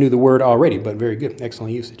 Maybe you knew the word already, but very good.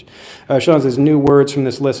 Excellent usage. Sean says new words from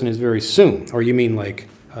this lesson is very soon. Or you mean like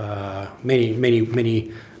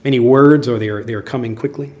many words, or they're coming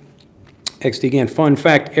quickly? XD again, fun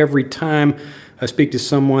fact, every time I speak to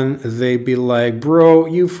someone, they be like, bro,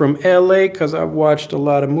 you from LA? Because I've watched a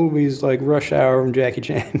lot of movies like Rush Hour and Jackie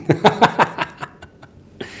Chan.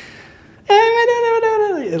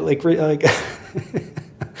 like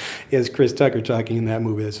yes, Chris Tucker talking in that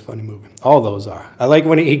movie. That's a funny movie. All those are. I like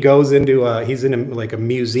when he goes into, he's in like a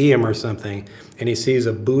museum or something, and he sees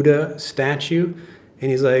a Buddha statue,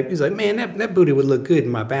 and he's like, man, that Buddha would look good in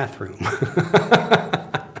my bathroom.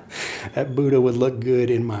 That Buddha would look good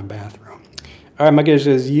in my bathroom. All right, my guy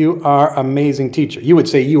says, you are amazing teacher. You would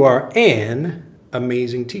say you are an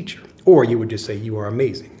amazing teacher. Or you would just say you are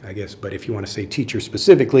amazing, I guess. But if you want to say teacher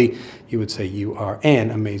specifically, you would say you are an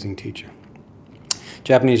amazing teacher.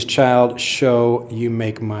 Japanese child show, you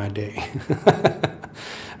make my day.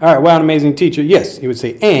 All right, wow, an amazing teacher. Yes, you would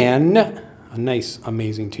say a nice,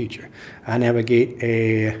 amazing teacher. I navigate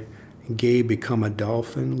a gay become a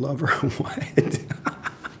dolphin lover. What?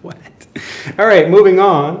 What? All right, moving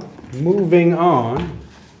on.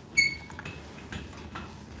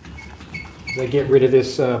 As I get rid of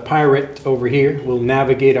this pirate over here, we'll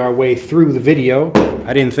navigate our way through the video.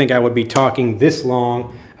 I didn't think I would be talking this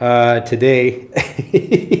long today.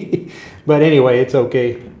 But anyway, it's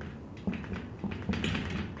okay.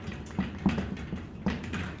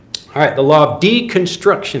 All right, the law of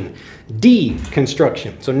deconstruction.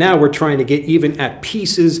 Deconstruction. So now we're trying to get even at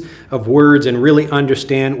pieces of words and really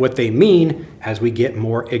understand what they mean as we get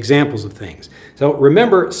more examples of things. So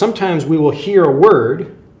remember, sometimes we will hear a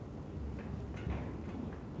word,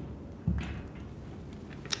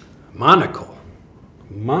 monocle.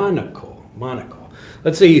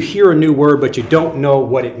 Let's say you hear a new word, but you don't know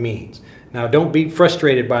what it means. Now, don't be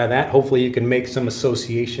frustrated by that. Hopefully you can make some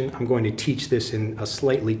association. I'm going to teach this in a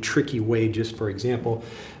slightly tricky way, just for example.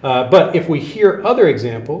 But if we hear other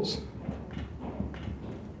examples,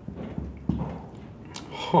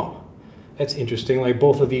 that's interesting. Like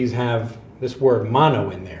both of these have this word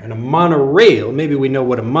mono in there. And a monorail, maybe we know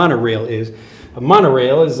what a monorail is. A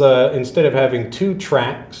monorail is, instead of having two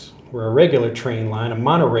tracks, where a regular train line, a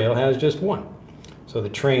monorail has just one. So the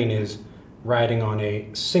train is riding on a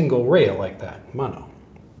single rail like that, mono.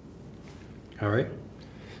 All right.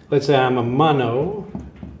 Let's say I'm monolingual.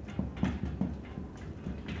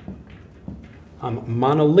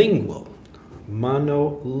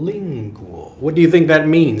 Monolingual. What do you think that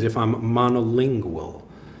means if I'm monolingual?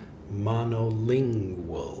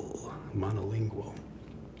 Monolingual.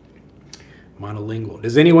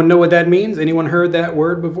 Does anyone know what that means? Anyone heard that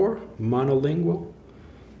word before? Monolingual?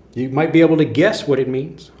 You might be able to guess what it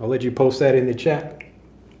means. I'll let you post that in the chat.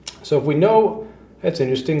 So if we know, that's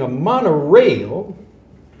interesting, a monorail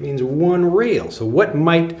means one rail. So what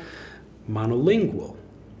might monolingual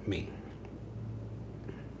mean?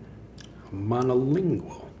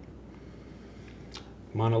 Monolingual.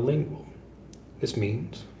 This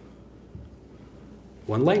means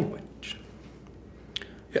one language.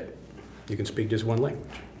 Yeah, you can speak just one language.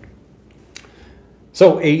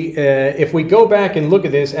 So if we go back and look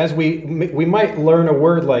at this, as we might learn a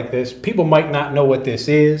word like this, people might not know what this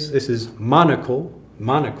is. This is monocle.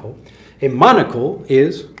 A monocle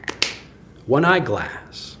is one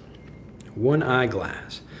eyeglass.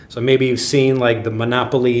 So maybe you've seen like the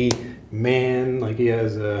Monopoly man, like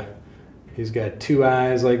he's got two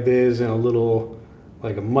eyes like this and a little,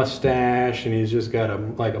 like a mustache, and he's just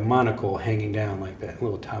got like a monocle hanging down like that, a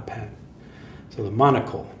little top hat. So the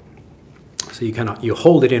monocle. So you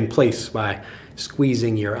hold it in place by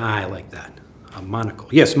squeezing your eye like that. A monocle.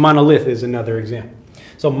 Yes, monolith is another example.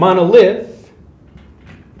 So monolith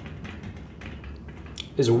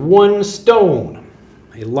is one stone,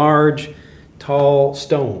 a large, tall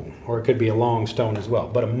stone, or it could be a long stone as well,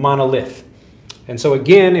 but a monolith. And so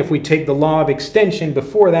again, if we take the law of extension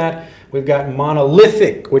before that, We've got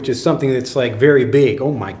monolithic, which is something that's like very big.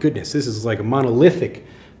 Oh my goodness, this is like a monolithic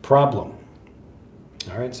problem.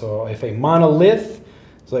 All right, so if a monolith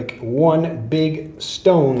is like one big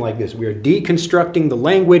stone like this, we are deconstructing the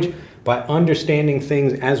language by understanding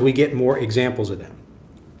things as we get more examples of them.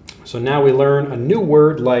 So now we learn a new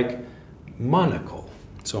word like monocle.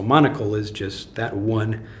 So monocle is just that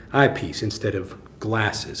one eyepiece instead of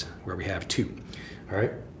glasses where we have two. All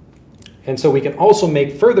right. And so we can also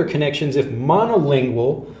make further connections if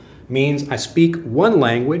monolingual means I speak one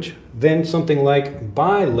language, then something like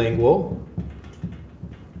bilingual.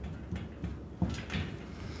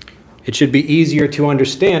 It should be easier to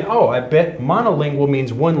understand. Oh, I bet monolingual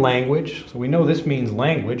means one language. So we know this means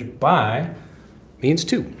language. Bi means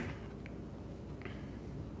two.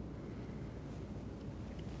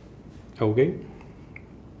 Okay.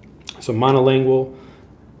 So monolingual,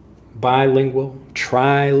 bilingual,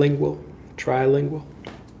 trilingual.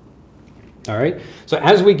 All right. So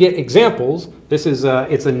as we get examples, this is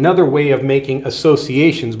it's another way of making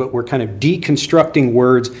associations, but we're kind of deconstructing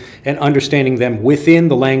words and understanding them within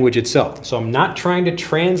the language itself. So I'm not trying to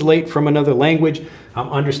translate from another language. I'm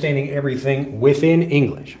understanding everything within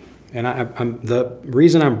English. And the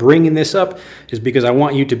reason I'm bringing this up is because I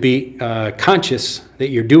want you to be conscious that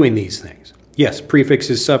you're doing these things. Yes,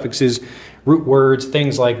 prefixes, suffixes, root words,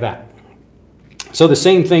 things like that. So the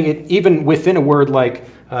same thing, even within a word like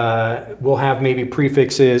we'll have maybe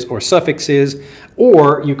prefixes or suffixes,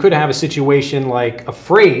 or you could have a situation like a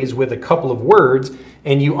phrase with a couple of words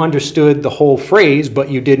and you understood the whole phrase, but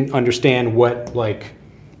you didn't understand what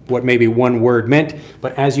maybe one word meant.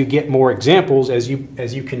 But as you get more examples, as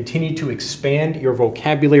you continue to expand your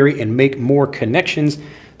vocabulary and make more connections,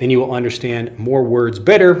 then you will understand more words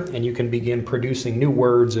better, and you can begin producing new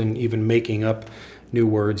words and even making up new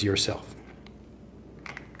words yourself.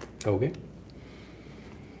 Okay.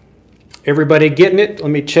 Everybody getting it? Let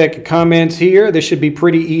me check comments here. This should be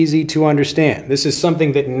pretty easy to understand. This is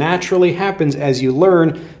something that naturally happens as you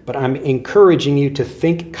learn, but I'm encouraging you to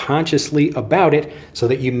think consciously about it so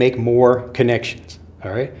that you make more connections.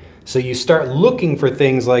 All right? So you start looking for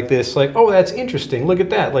things like this, like, oh, that's interesting. Look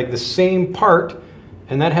at that. Like the same part,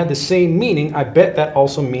 and that had the same meaning. I bet that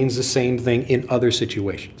also means the same thing in other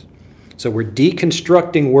situations. So we're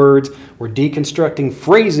deconstructing words. We're deconstructing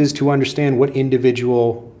phrases to understand what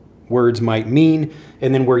individual words might mean,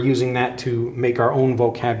 and then we're using that to make our own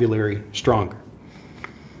vocabulary stronger.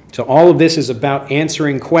 So all of this is about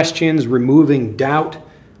answering questions, removing doubt,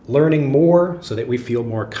 learning more so that we feel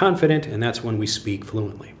more confident, and that's when we speak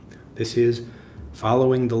fluently. This is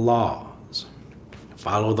following the laws.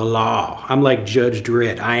 Follow the law. I'm like Judge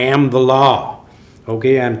Dredd. I am the law.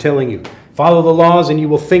 Okay, I'm telling you. Follow the laws and you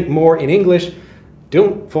will think more in English.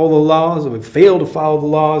 Don't follow the laws or fail to follow the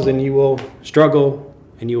laws and you will struggle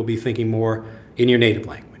and you will be thinking more in your native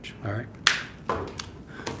language. All right. I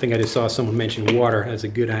think I just saw someone mention water as a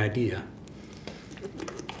good idea.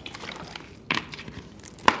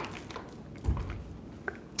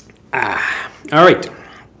 All right.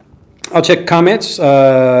 I'll check comments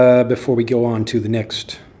before we go on to the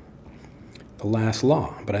last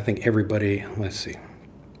law. But I think everybody, let's see.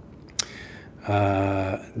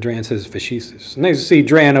 Dran says facetious. Nice to see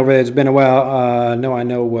Dran over there. It's been a while. No, I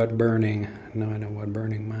know what burning.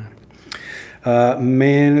 Man.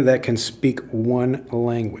 Man that can speak one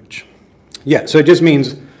language. Yeah, so it just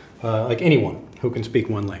means like anyone who can speak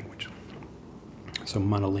one language. So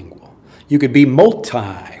monolingual. You could be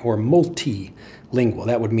multi or multilingual.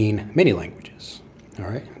 That would mean many languages. All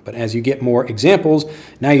right. But as you get more examples,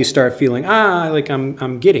 now you start feeling, like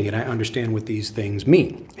I'm getting it. I understand what these things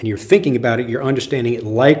mean. And you're thinking about it. You're understanding it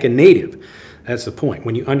like a native. That's the point.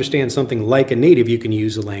 When you understand something like a native, you can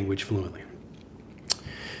use the language fluently.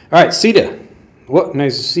 All right, Sita. Well,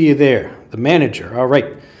 nice to see you there. The manager. All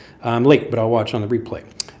right. I'm late, but I'll watch on the replay.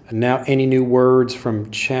 And now, any new words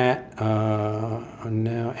from chat? Not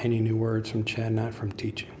from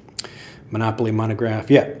teaching. Monopoly, monograph.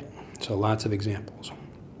 Yeah. So lots of examples.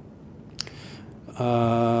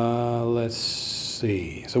 Let's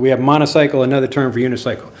see. So we have monocycle, another term for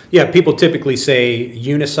unicycle. Yeah, people typically say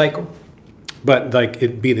unicycle, but like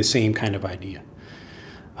it'd be the same kind of idea.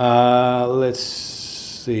 Let's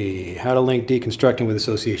see. How to link deconstructing with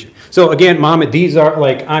association. So again, Mohammed, these are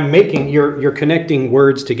like you're connecting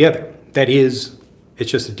words together. That is,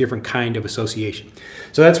 it's just a different kind of association.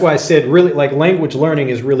 So that's why I said really like language learning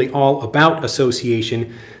is really all about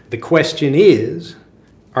association. The question is,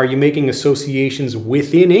 are you making associations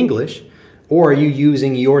within English, or are you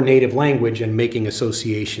using your native language and making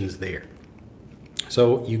associations there?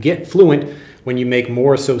 So you get fluent when you make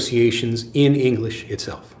more associations in English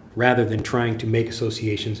itself. rather than trying to make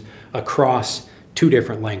associations across two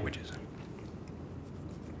different languages.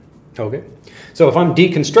 Okay? So if I'm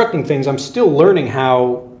deconstructing things, I'm still learning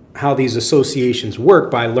how these associations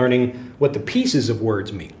work by learning what the pieces of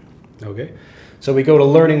words mean. Okay? So we go to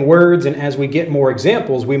learning words, and as we get more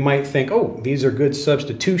examples, we might think, oh, these are good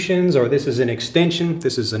substitutions, or this is an extension,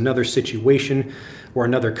 this is another situation or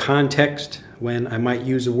another context when I might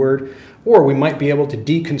use a word. Or we might be able to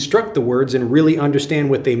deconstruct the words and really understand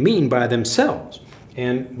what they mean by themselves.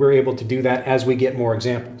 And we're able to do that as we get more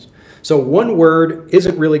examples. So one word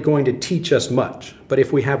isn't really going to teach us much, but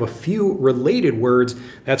if we have a few related words,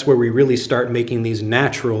 that's where we really start making these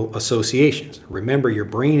natural associations. Remember, your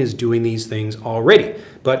brain is doing these things already,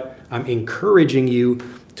 but I'm encouraging you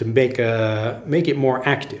to make it more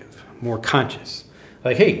active, more conscious.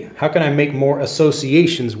 Like, hey, how can I make more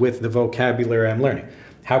associations with the vocabulary I'm learning?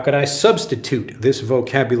 How could I substitute this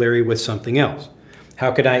vocabulary with something else?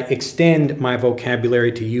 How could I extend my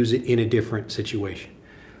vocabulary to use it in a different situation?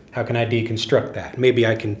 How can I deconstruct that? Maybe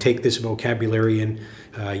I can take this vocabulary and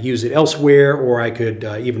use it elsewhere, or I could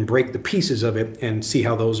even break the pieces of it and see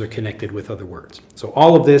how those are connected with other words. So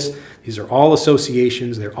all of this, these are all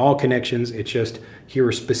associations, they're all connections. It's just, here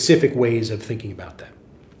are specific ways of thinking about that.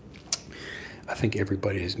 I think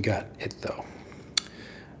everybody has got it though.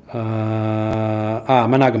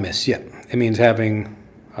 Monogamous, yeah. It means having,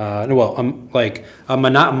 like a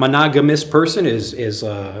monogamous person is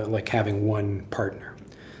like having one partner.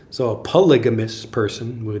 So a polygamous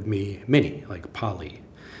person would be many, like poly,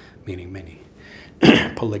 meaning many.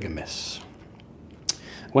 Polygamous.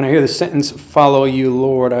 When I hear the sentence, follow you,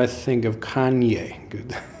 Lord, I think of Kanye.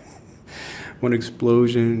 Good. One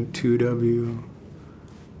explosion, 2W,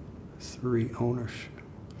 3 ownership.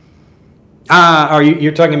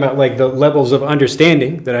 You're talking about like the levels of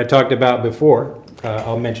understanding that I talked about before.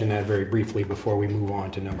 I'll mention that very briefly before we move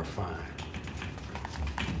on to number 5.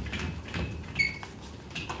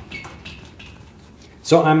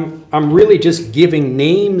 So I'm really just giving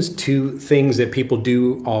names to things that people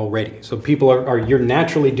do already. So people you're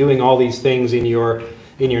naturally doing all these things in your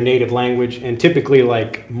native language, and typically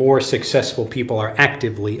like more successful people are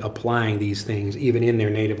actively applying these things even in their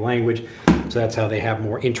native language. So that's how they have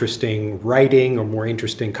more interesting writing or more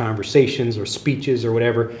interesting conversations or speeches or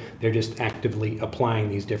whatever. They're just actively applying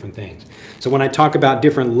these different things. So when I talk about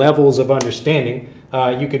different levels of understanding,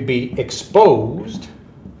 you could be exposed.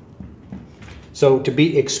 So to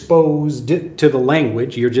be exposed to the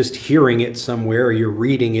language, you're just hearing it somewhere, or you're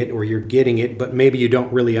reading it, or you're getting it, but maybe you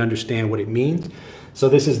don't really understand what it means. So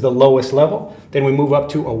this is the lowest level. Then we move up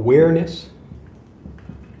to awareness.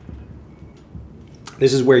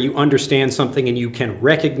 This is where you understand something and you can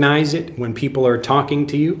recognize it when people are talking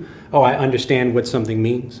to you. Oh, I understand what something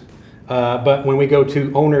means. But when we go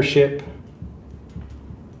to ownership,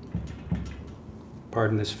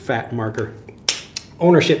 pardon this fat marker,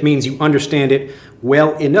 ownership means you understand it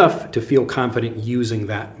well enough to feel confident using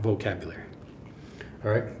that vocabulary. All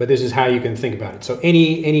right, but this is how you can think about it. So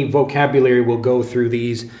any vocabulary will go through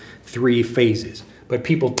these 3 phases, but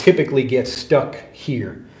people typically get stuck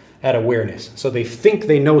here at awareness. So they think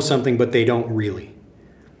they know something, but they don't really.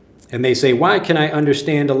 And they say, why can I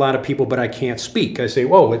understand a lot of people, but I can't speak? I say,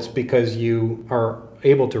 whoa, it's because you are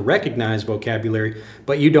able to recognize vocabulary,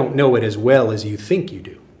 but you don't know it as well as you think you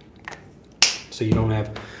do. So you don't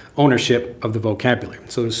have ownership of the vocabulary.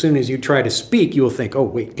 So as soon as you try to speak, you'll think, oh,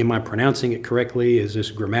 wait, am I pronouncing it correctly? Is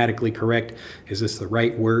this grammatically correct? Is this the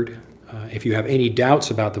right word? If you have any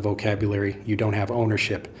doubts about the vocabulary, you don't have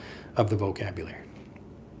ownership of the vocabulary.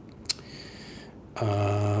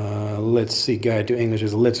 Let's see, Guide to English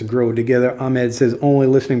is Let's Grow Together. Ahmed says, only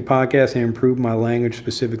listening podcasts and improve my language,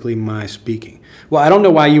 specifically my speaking. Well, I don't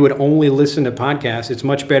know why you would only listen to podcasts. It's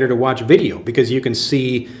much better to watch video because you can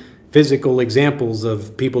see physical examples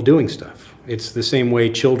of people doing stuff. It's the same way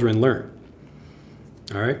children learn.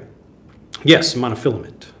 All right? Yes,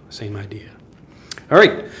 monofilament, same idea. All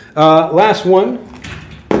right, last one.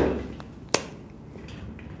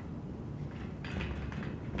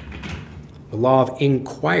 The law of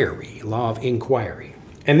inquiry,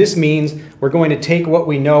 And this means we're going to take what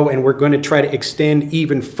we know and we're going to try to extend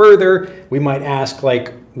even further. We might ask,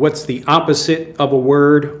 like, what's the opposite of a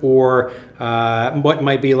word, or what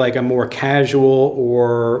might be like a more casual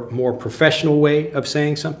or more professional way of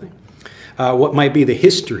saying something? What might be the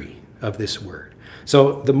history of this word?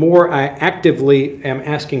 So the more I actively am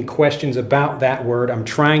asking questions about that word, I'm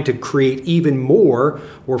trying to create even more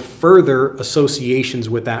or further associations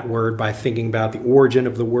with that word by thinking about the origin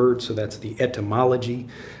of the word. So that's the etymology,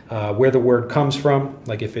 where the word comes from,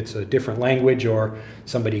 like if it's a different language or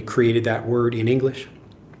somebody created that word in English.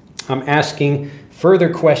 I'm asking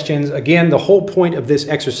further questions. Again, the whole point of this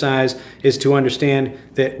exercise is to understand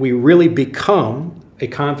that we really become a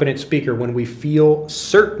confident speaker when we feel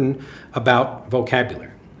certain about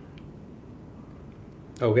vocabulary.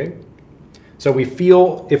 Okay? So we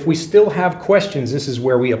feel, if we still have questions, this is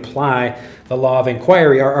where we apply the law of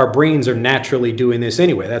inquiry. Our brains are naturally doing this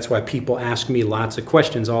anyway. That's why people ask me lots of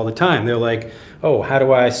questions all the time. They're like, oh, how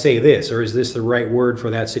do I say this? Or is this the right word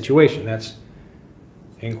for that situation? That's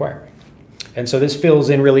inquiry. And so this fills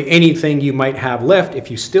in really anything you might have left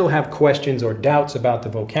if you still have questions or doubts about the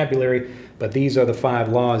vocabulary. But these are the 5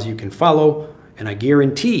 laws you can follow. And I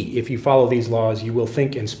guarantee if you follow these laws, you will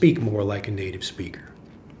think and speak more like a native speaker.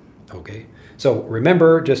 Okay? So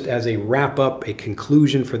remember, just as a wrap up, a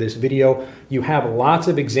conclusion for this video, you have lots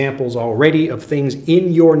of examples already of things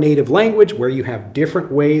in your native language where you have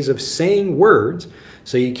different ways of saying words.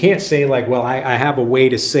 So you can't say like, well, I have a way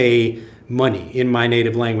to say money in my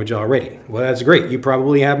native language already. Well, that's great. You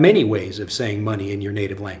probably have many ways of saying money in your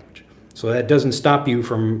native language. So that doesn't stop you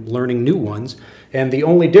from learning new ones. And the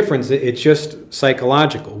only difference, it's just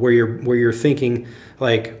psychological, where you're thinking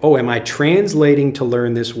like, oh, am I translating to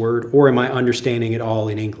learn this word, or am I understanding it all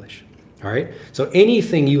in English? All right. So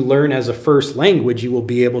anything you learn as a first language, you will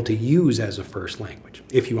be able to use as a first language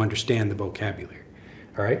if you understand the vocabulary.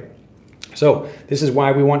 All right. So this is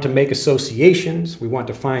why we want to make associations. We want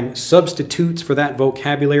to find substitutes for that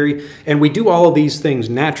vocabulary. And we do all of these things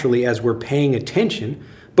naturally as we're paying attention.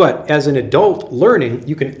 But as an adult learning,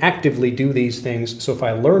 you can actively do these things. So if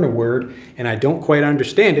I learn a word and I don't quite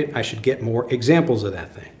understand it, I should get more examples of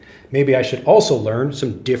that thing. Maybe I should also learn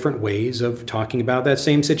some different ways of talking about that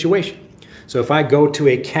same situation. So if I go to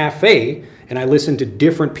a cafe and I listen to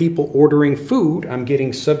different people ordering food, I'm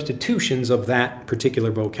getting substitutions of that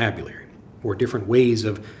particular vocabulary or different ways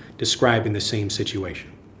of describing the same situation.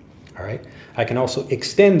 All right. I can also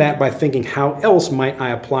extend that by thinking, how else might I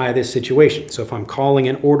apply this situation? So if I'm calling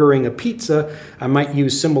and ordering a pizza, I might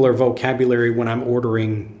use similar vocabulary when I'm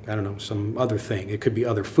ordering, I don't know, some other thing. It could be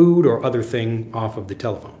other food or other thing off of the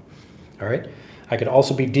telephone. All right. I could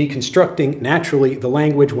also be deconstructing naturally the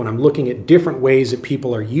language when I'm looking at different ways that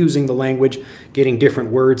people are using the language, getting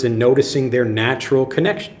different words and noticing their natural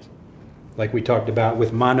connections, like we talked about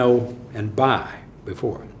with mono and bi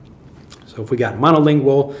before. So if we got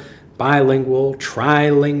monolingual, bilingual,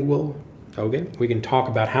 trilingual, okay, we can talk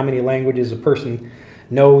about how many languages a person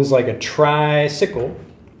knows, like a tricycle.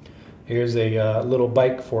 Here's a little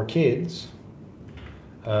bike for kids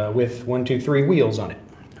with 1, 2, 3 wheels on it.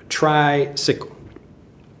 A tricycle.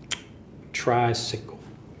 Tricycle.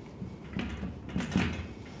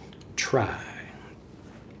 Try.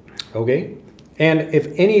 Okay? And if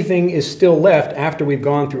anything is still left after we've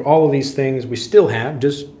gone through all of these things, we still have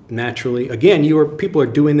just naturally, again, people are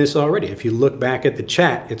doing this already. If you look back at the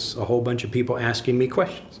chat, it's a whole bunch of people asking me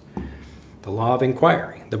questions. The law of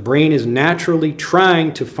inquiry. The brain is naturally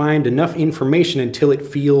trying to find enough information until it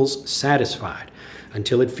feels satisfied,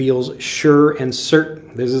 until it feels sure and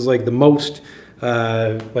certain. This is like the most,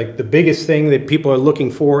 like the biggest thing that people are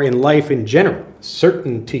looking for in life in general.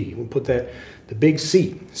 Certainty. We'll put that, the big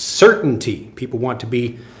C. Certainty. People want to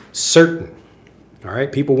be certain. All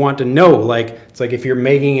right, people want to know, like, it's like if you're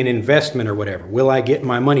making an investment or whatever, will I get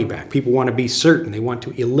my money back? People want to be certain. They want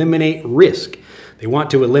to eliminate risk. They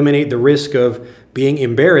want to eliminate the risk of being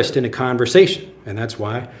embarrassed in a conversation. And that's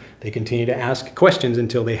why they continue to ask questions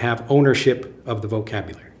until they have ownership of the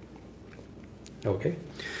vocabulary. Okay.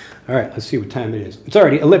 All right, let's see what time it is. It's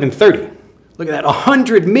already 11:30. Look at that,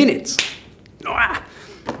 100 minutes.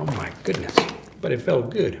 Oh my goodness, but it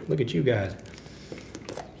felt good. Look at you guys.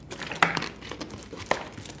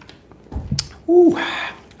 Ooh,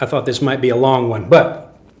 I thought this might be a long one,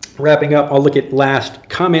 but wrapping up, I'll look at last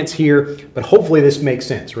comments here, but hopefully this makes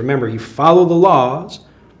sense. Remember, you follow the laws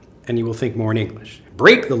and you will think more in English.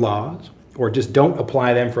 Break the laws or just don't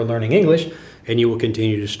apply them for learning English and you will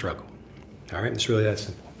continue to struggle. All right, it's really that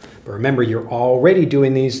simple. But remember, you're already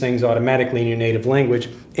doing these things automatically in your native language,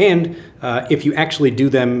 and if you actually do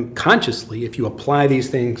them consciously, if you apply these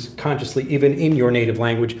things consciously even in your native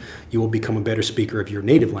language, you will become a better speaker of your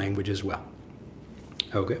native language as well.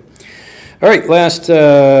 Okay. All right, last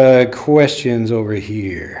questions over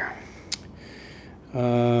here.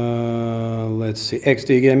 Let's see.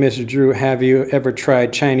 XD again, Mr. Drew, have you ever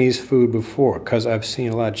tried Chinese food before? Because I've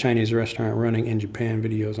seen a lot of Chinese restaurant running in Japan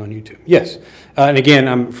videos on YouTube. Yes. And again,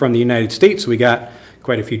 I'm from the United States, so we got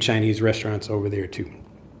quite a few Chinese restaurants over there too.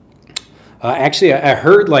 Actually, I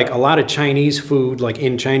heard like a lot of Chinese food, like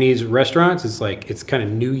in Chinese restaurants, it's kind of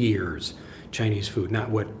New Year's Chinese food, not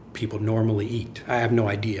what people normally eat. I have no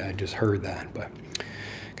idea. I just heard that, but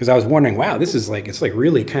because I was wondering, wow, this is like, it's like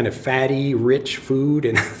really kind of fatty, rich food.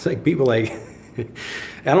 And it's like people like,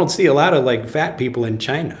 I don't see a lot of like fat people in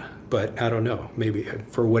China, but I don't know, maybe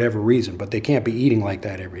for whatever reason, but they can't be eating like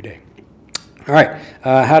that every day. All right,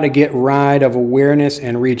 how to get rid of awareness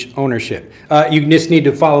and reach ownership. You just need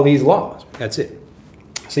to follow these laws. That's it.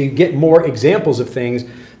 So you get more examples of things.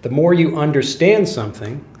 The more you understand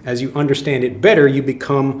something, as you understand it better, you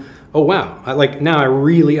become, oh wow, now I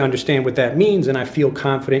really understand what that means and I feel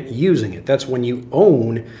confident using it. That's when you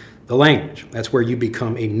own the language. That's where you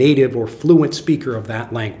become a native or fluent speaker of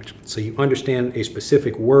that language. So you understand a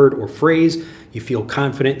specific word or phrase, you feel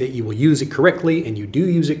confident that you will use it correctly, and you do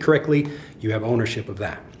use it correctly, you have ownership of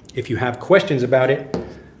that. If you have questions about it,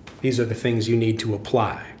 these are the things you need to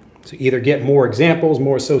apply. So either get more examples,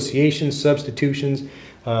 more associations, substitutions,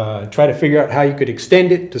 try to figure out how you could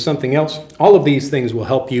extend it to something else. All of these things will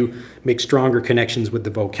help you make stronger connections with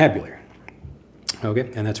the vocabulary.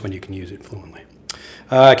 Okay, and that's when you can use it fluently.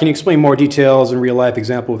 Can you explain more details and real life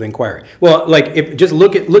example of inquiry? Well, like if just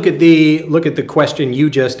look at the question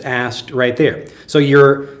you just asked right there. So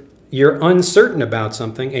you're uncertain about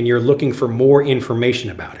something and you're looking for more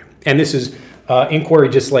information about it. And this is inquiry,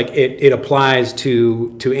 just like it applies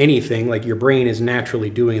to anything. Like your brain is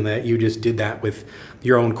naturally doing that. You just did that with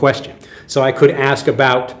your own question. So I could ask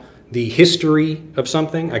about the history of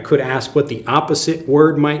something. I could ask what the opposite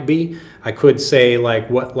word might be. I could say like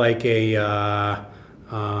what like a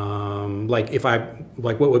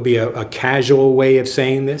what would be a casual way of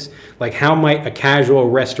saying this? Like how might a casual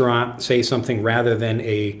restaurant say something rather than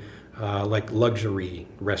a like luxury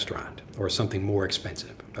restaurant or something more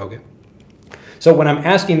expensive? Okay. So when I'm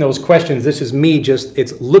asking those questions, this is me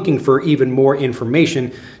it's looking for even more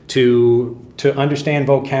information to understand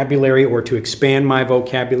vocabulary or to expand my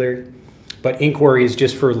vocabulary. But inquiry is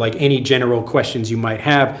just for like any general questions you might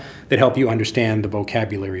have that help you understand the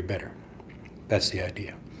vocabulary better. That's the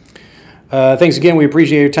idea. Thanks again. We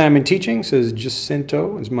appreciate your time in teaching, says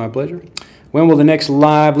Jacinto. It's my pleasure. When will the next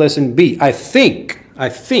live lesson be? I think,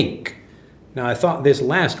 now I thought this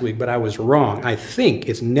last week, but I was wrong. I think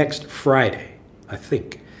it's next Friday, I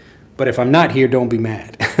think. But if I'm not here, don't be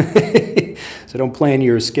mad. So don't plan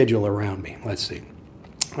your schedule around me. Let's see.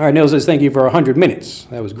 All right, Neil says, thank you for 100 minutes.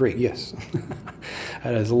 That was great, yes.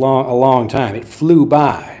 That is a long time. It flew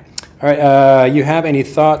by. All right, you have any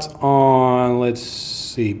thoughts on, let's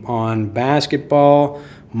see, on basketball,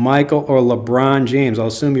 Michael or LeBron James? I'll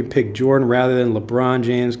assume you pick Jordan rather than LeBron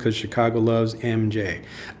James because Chicago loves MJ.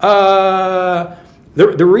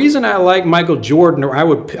 The reason I like Michael Jordan, or I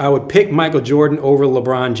would pick Michael Jordan over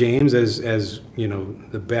LeBron James as you know,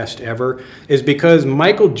 the best ever, is because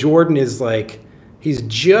Michael Jordan is like, he's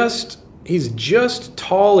just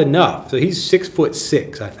tall enough. So he's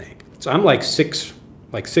 6'6", I think. So I'm like 6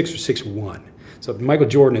 or 6'1". So Michael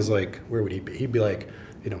Jordan is like, where would he be? He'd be like,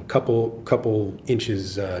 you know, couple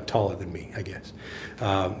inches taller than me, I guess.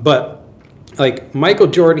 But like Michael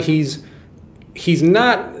Jordan, he's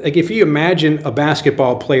not, like if you imagine a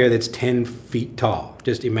basketball player that's 10 feet tall,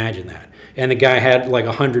 just imagine that. And the guy had like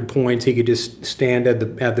 100 points. He could just stand at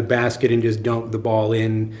the basket and just dunk the ball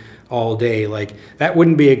in all day. Like that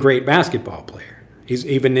wouldn't be a great basketball player.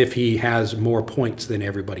 Even if he has more points than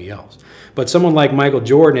everybody else. But someone like Michael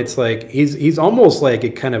Jordan, it's like he's almost like a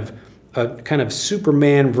kind of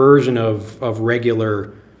Superman version of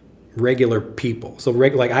regular people. So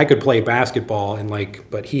like I could play basketball and like,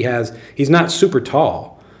 but he's not super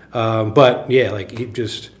tall. But yeah, like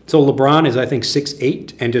so LeBron is I think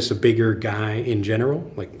 6'8" and just a bigger guy in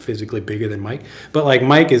general, like physically bigger than Mike. But like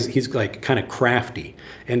Mike he's like kind of crafty,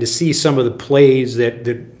 and to see some of the plays that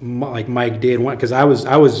like Mike did, because I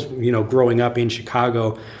was you know growing up in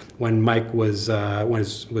Chicago when Mike was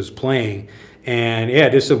playing. And yeah,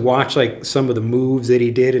 just to watch like some of the moves that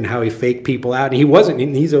he did and how he faked people out.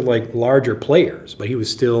 And these are like larger players, but he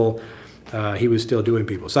was still doing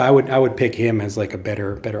people. So I would pick him as like a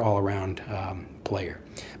better all around player.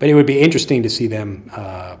 But it would be interesting to see them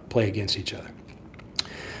play against each other.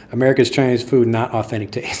 America's Chinese food, not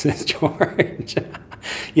authentic taste, says George.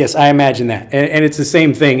 Yes, I imagine that. And it's the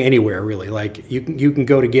same thing anywhere, really. Like you can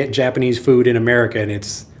go to get Japanese food in America, and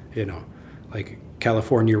it's, you know, like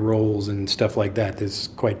California rolls and stuff like that. That's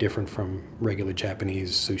quite different from regular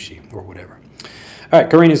Japanese sushi or whatever. All right,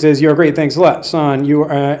 Karina says, you're great. Thanks a lot, son. You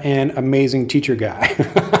are an amazing teacher guy.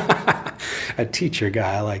 A teacher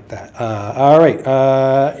guy, I like that. All right.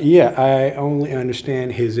 Yeah, I only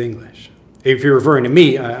understand his English. If you're referring to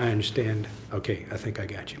me, I understand. Okay, I think I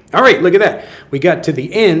got you. All right, look at that. We got to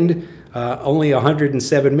the end, only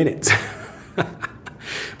 107 minutes.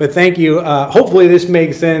 But thank you. Hopefully this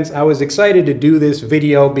makes sense. I was excited to do this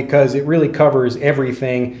video because it really covers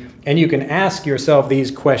everything. And you can ask yourself these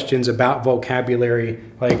questions about vocabulary.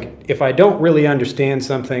 Like, if I don't really understand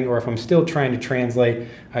something, or if I'm still trying to translate,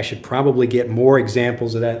 I should probably get more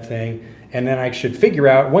examples of that thing. And then I should figure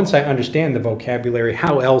out, once I understand the vocabulary,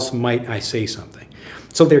 how else might I say something?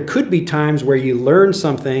 So there could be times where you learn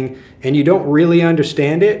something and you don't really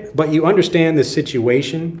understand it, but you understand the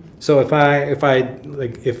situation. So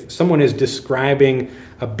if someone is describing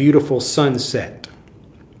a beautiful sunset,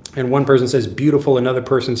 and one person says beautiful, another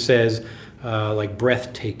person says like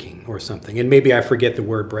breathtaking or something, and maybe I forget the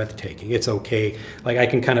word breathtaking. It's okay. Like, I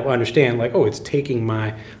can kind of understand, like, oh, it's taking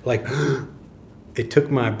my, like, it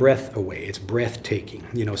took my breath away. It's breathtaking,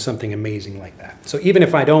 you know, something amazing like that. So even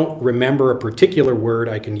if I don't remember a particular word,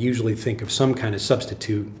 I can usually think of some kind of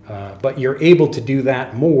substitute, but you're able to do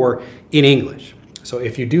that more in English. So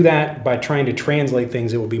if you do that by trying to translate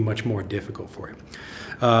things, it will be much more difficult for you.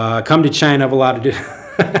 Come to China. I have a lot of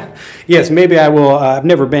yes, maybe I will. I've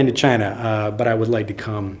never been to China, but I would like to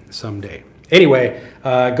come someday. Anyway,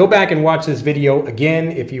 go back and watch this video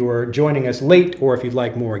again if you are joining us late, or if you'd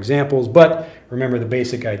like more examples. But remember, the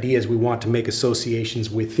basic idea is we want to make associations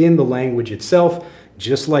within the language itself,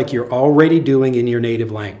 just like you're already doing in your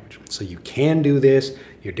native language. So you can do this.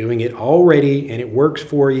 You're doing it already, and it works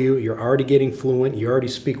for you. You're already getting fluent. You already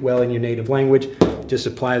speak well in your native language. Just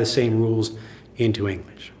apply the same rules into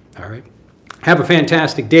English. All right? Have a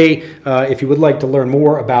fantastic day. If you would like to learn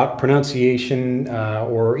more about pronunciation,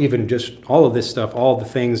 or even just all of this stuff, all the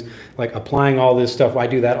things like applying all this stuff, I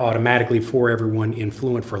do that automatically for everyone in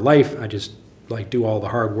Fluent for Life. I just like do all the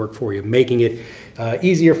hard work for you, making it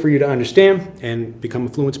easier for you to understand and become a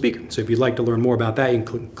fluent speaker. So if you'd like to learn more about that, you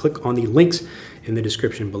can click on the links in the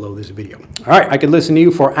description below this video. All right, I could listen to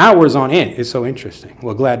you for hours on end. It's so interesting.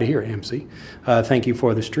 Well, glad to hear it, MC. Thank you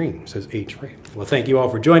for the stream, says H. Ray. Well, thank you all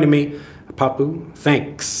for joining me. Papu,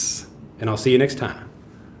 thanks. And I'll see you next time.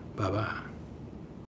 Bye-bye.